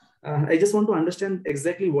 I just want to understand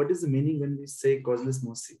exactly what is the meaning when we say causeless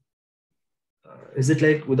mercy. Is it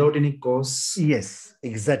like without any cause? Yes,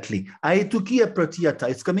 exactly. Aitukia pratyata.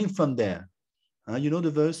 It's coming from there. You know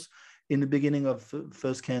the verse in the beginning of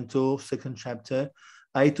first canto, second chapter.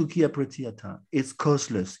 Aitukia pratyata. It's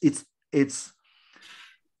causeless.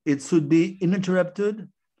 It should be uninterrupted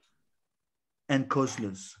and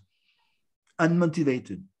causeless,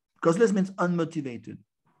 unmotivated. Causeless means unmotivated.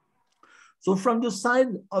 So from the side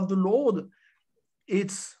of the Lord,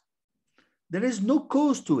 there is no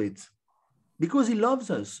cause to it because he loves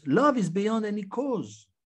us. Love is beyond any cause.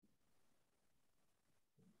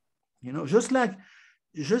 You know,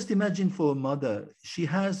 just imagine for a mother, she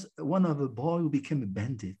has one of her boy who became a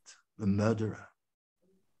bandit, a murderer.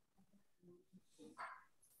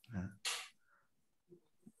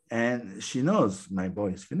 And she knows my boy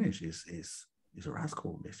is finished, is a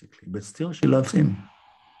rascal, basically, but still she loves him.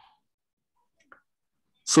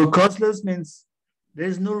 So causeless means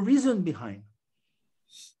there's no reason behind.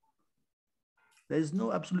 There's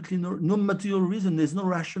absolutely no material reason. There's no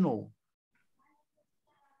rational.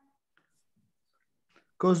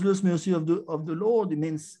 Causeless mercy of the Lord, it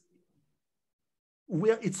means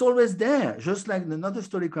it's always there. Just like another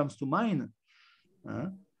story comes to mind.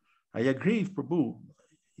 I agree with Prabhu.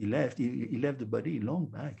 He left the body long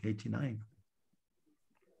back, 89.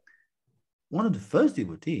 One of the first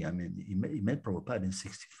devotee, I mean, he met Prabhupada in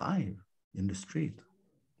 65 in the street.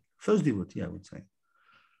 First devotee, I would say.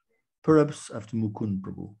 Perhaps after Mukund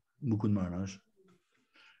Prabhu, Mukund Maharaj.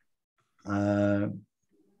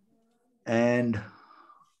 And,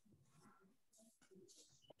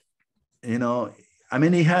 you know, I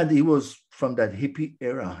mean, he was from that hippie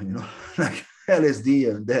era, you know, like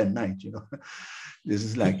LSD day and night, you know. This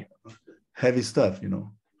is like heavy stuff, you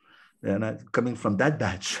know. They're not coming from that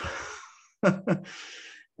batch.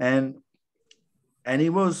 and he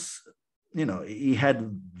was, you know, he had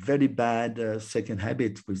very bad second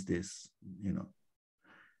habit with this, you know,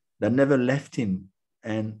 that never left him.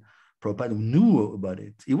 And Prabhupada knew about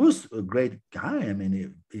it. He was a great guy. I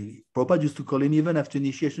mean, Prabhupada used to call him, even after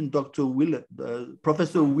initiation, Dr. Wheeler,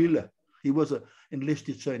 Professor Wheeler. He was an English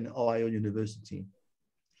teacher in Ohio University.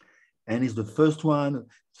 And he's the first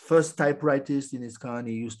typewritist in his car.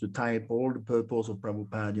 He used to type all the purpose of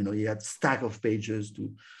Prabhupada. You know, he had a stack of pages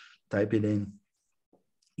to type it in.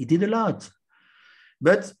 He did a lot.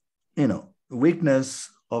 But, you know, weakness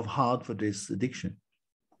of heart for this addiction.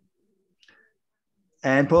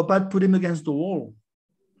 And Prabhupada put him against the wall.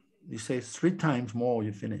 He says, 3 times more,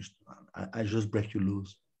 you're finished. I just break you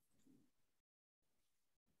loose.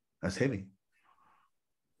 That's heavy.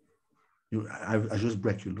 I just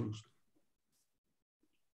break you loose.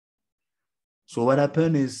 So what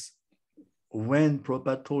happened is, when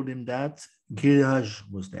Prabhupada told him that, Giriraj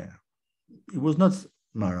was there. It was not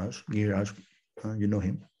Maharaj, Giriraj, you know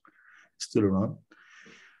him, still around.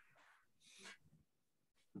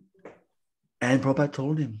 And Prabhupada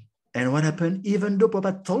told him. And what happened? Even though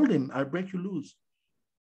Prabhupada told him, I'll break you loose.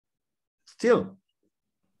 Still,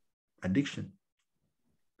 addiction.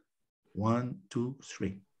 1, 2,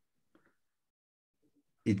 3.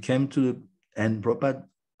 It came to, and Prabhupada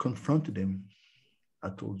confronted him. I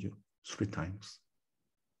told you 3 times.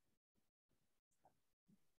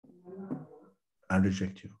 I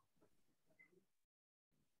reject you.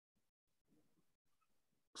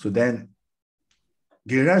 So then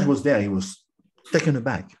Giriraj was there. He was taken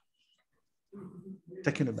aback.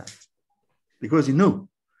 Because he knew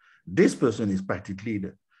this person is practically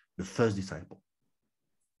the first disciple.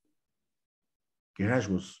 Giriraj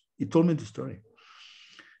he told me the story.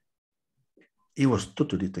 He was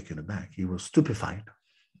totally taken aback. He was stupefied.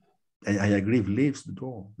 And I agree, leaves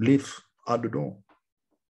out the door.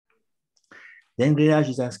 Then Giriraj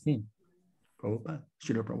is asking, Prabhupada,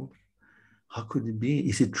 Srila Prabhupada, how could it be?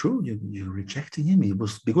 Is it true? You're rejecting him? He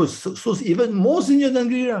was, because so even more senior than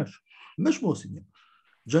Giriraj, much more senior.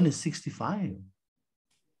 John is 65,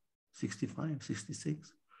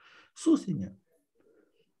 66. So senior.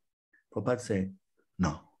 Prabhupada said,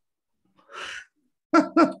 no.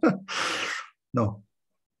 No.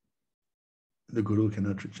 The Guru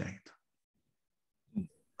cannot reject.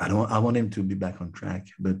 I want him to be back on track,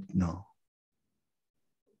 but no.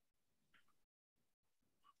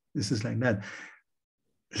 This is like that.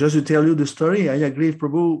 Just to tell you the story, I agree if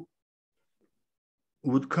Prabhu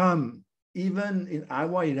would come, even in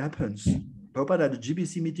Hawaii, it happens. Prabhupada at the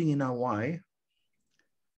GBC meeting in Hawaii,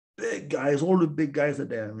 big guys, all the big guys are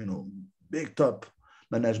there, you know, big top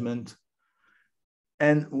management.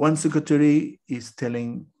 And one secretary is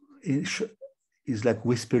is like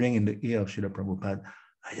whispering in the ear of Srila Prabhupada,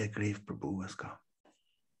 I agree if Prabhu has come.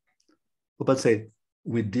 Prabhupada said,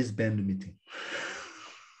 we disband the meeting.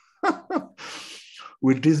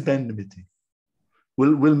 We disband the meeting.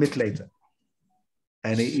 We'll meet later.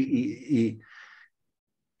 And he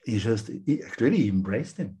actually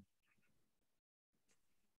embraced him.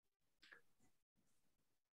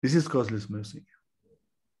 This is causeless mercy,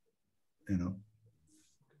 you know.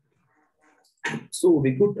 So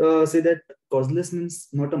we could say that causeless means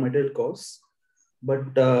not a material cause,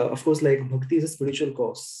 but of course, like bhakti is a spiritual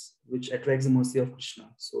cause which attracts the mercy of Krishna.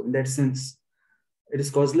 So in that sense, it is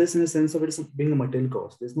causeless in the sense of it is being a material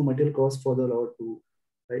cause. There's no material cause for the Lord to,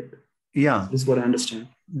 right? Yeah. This is what I understand.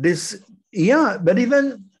 But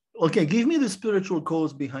even, okay, give me the spiritual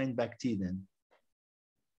cause behind bhakti then.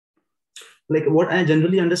 Like what I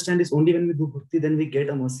generally understand is only when we do bhakti, then we get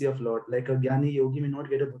a mercy of Lord. Like a jnani yogi may not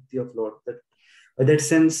get a bhakti of Lord. In that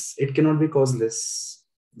sense, it cannot be causeless.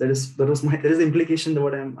 That is the implication that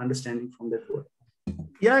what I'm understanding from that word.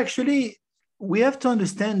 Yeah, actually, we have to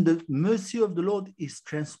understand the mercy of the Lord is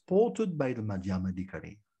transported by the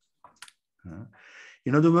Madhyamadhikari.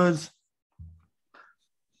 In other words,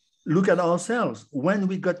 look at ourselves. When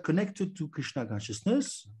we got connected to Krishna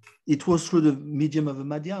consciousness, it was through the medium of a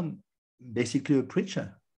Madhyam, basically a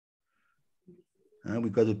preacher. We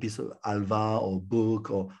got a piece of alva or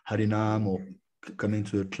book or harinam or coming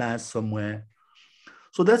to a class somewhere.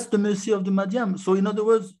 So that's the mercy of the Madhyam. So in other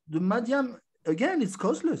words, the Madhyam, again, it's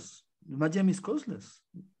causeless. The Madhyam is causeless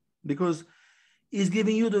because he's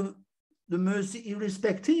giving you the mercy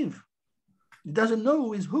irrespective. He doesn't know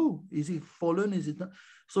who is who. Is he fallen? Is it not?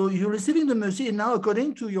 So you're receiving the mercy, and now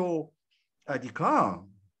according to your adhikar,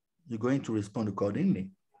 you're going to respond accordingly.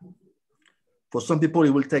 For some people, it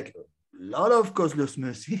will take a lot of causeless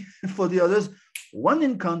mercy. For the others, one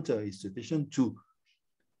encounter is sufficient to,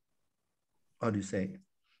 how do you say,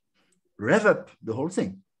 rev up the whole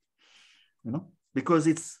thing, you know, because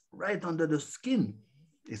it's right under the skin.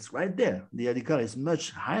 It's right there. The adhikar is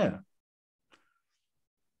much higher.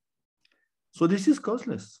 So this is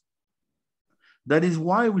causeless. That is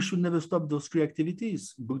why we should never stop those three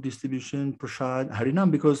activities, book distribution, prasad,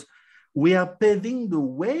 harinam, because we are paving the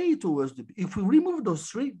way towards the, if we remove those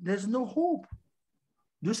three, there's no hope.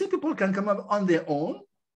 Do you think people can come up on their own?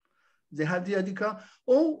 They have the adhikar,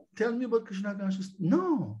 oh, tell me about Krishna consciousness.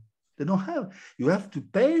 No, they don't have. You have to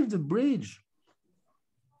pave the bridge.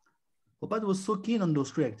 Prabhupada was so keen on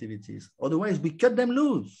those three activities. Otherwise, we cut them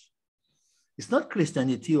loose. It's not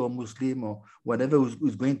Christianity or Muslim or whatever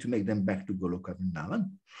who's going to make them back to Goloka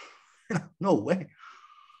Vrindavan. No way.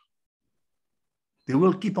 They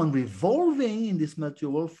will keep on revolving in this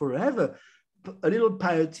material world forever. A little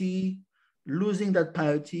piety, losing that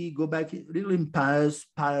piety, go back a little impious,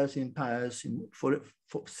 pious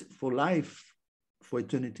for life, for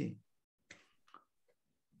eternity.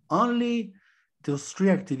 Only those three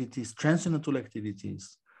activities, transcendental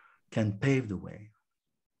activities, can pave the way.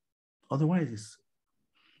 Otherwise,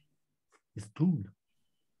 it's doomed.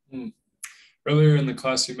 Earlier in the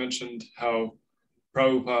class, you mentioned how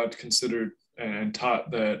Prabhupada considered and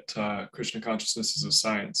taught that Krishna consciousness is a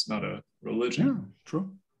science, not a religion. Yeah,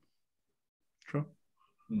 true.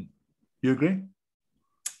 You agree?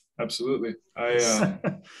 Absolutely.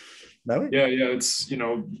 It's, you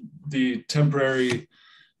know, the temporary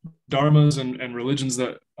dharmas and religions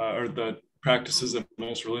that are the practices that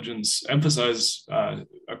most religions emphasize,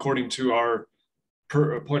 according to our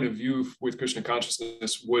point of view with Krishna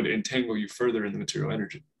consciousness, would entangle you further in the material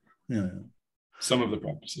energy. Yeah. Some of the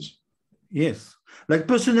practices. Yes. Like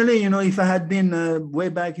personally, you know, if I had been way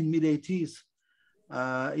back in mid-80s,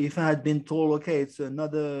 if I had been told, okay, it's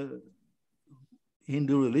another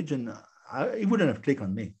Hindu religion, it wouldn't have clicked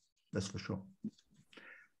on me. That's for sure.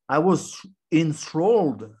 I was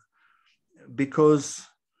enthralled because,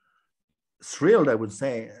 thrilled, I would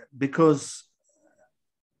say, because,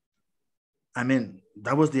 I mean,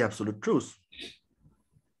 that was the absolute truth.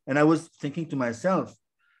 And I was thinking to myself,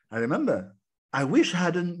 I remember, I wish I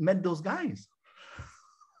hadn't met those guys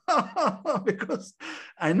because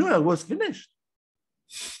I knew I was finished.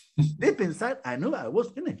 Deep inside, I knew I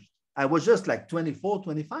was finished. I was just like 24,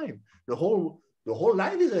 25. The whole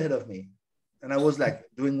life is ahead of me. And I was like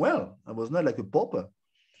doing well. I was not like a pauper.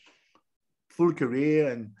 Full career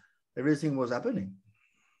and everything was happening.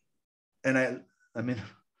 And I mean,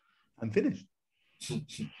 I'm finished.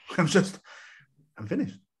 I'm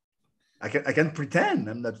finished. I can pretend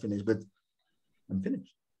I'm not finished, but I'm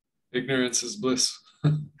finished. Ignorance is bliss.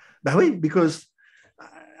 But wait, because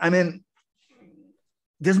I mean,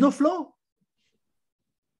 there's no flow.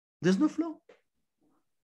 There's no flow.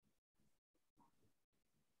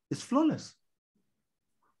 It's flawless.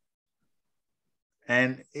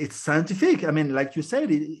 And it's scientific. I mean, like you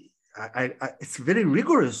said, it's very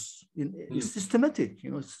rigorous, it's systematic,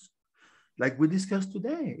 you know, it's like we discussed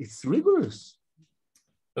today, it's rigorous.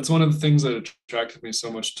 That's one of the things that attracted me so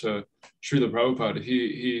much to Srila Prabhupada.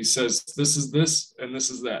 He says, this is this and this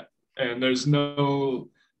is that. And there's no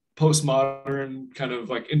postmodern kind of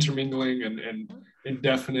like intermingling and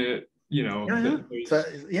indefinite, you know.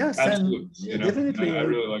 Yes, you know, definitely. I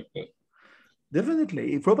really like that.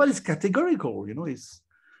 Definitely. Prabhupada is categorical, you know, it's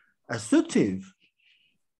assertive.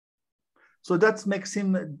 So that makes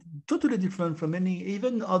him totally different from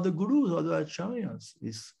even other gurus, other acharyas.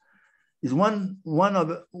 Is one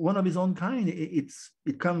of his own kind.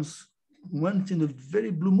 It comes once in a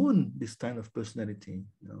very blue moon, this kind of personality.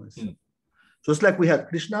 You know, just like we had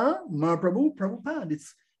Krishna, Mahaprabhu, Prabhupada.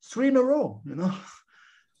 It's 3 in a row. You know,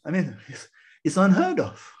 I mean, it's unheard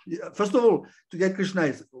of. First of all, to get Krishna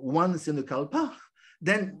is once in the kalpa.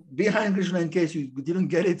 Then behind Krishna, in case you didn't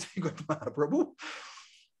get it, you got Mahaprabhu.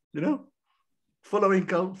 You know,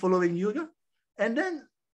 following Yuga, and then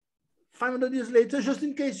 500 years later, just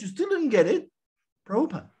in case you still didn't get it,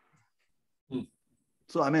 Prabhupada.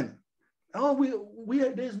 So I mean,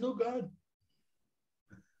 there's no God.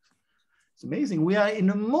 It's amazing. We are in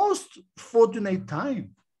the most fortunate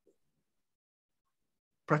time,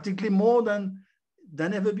 practically more than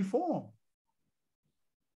ever before.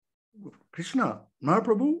 Krishna,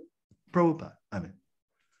 Mahaprabhu, Prabhupada. I mean,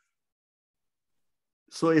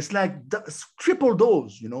 so it's like triple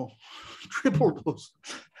dose, you know, triple dose.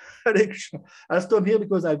 I'll stop here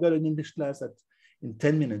because I've got an English class in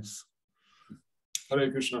 10 minutes.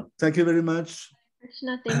 Hare Krishna. Thank you very much.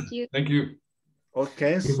 Krishna, thank you. Thank you.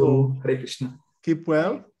 Okay, so Hare Krishna. Keep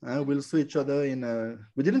well. We'll see each other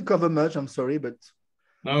we didn't cover much, I'm sorry, but.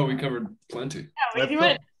 No, we covered plenty.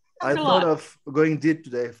 Yeah, I thought of going deep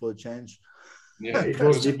today for a change. Yeah, it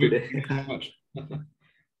was deep today.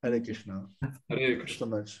 Hare Krishna. Hare Krishna. So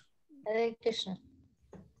much. Hare Krishna.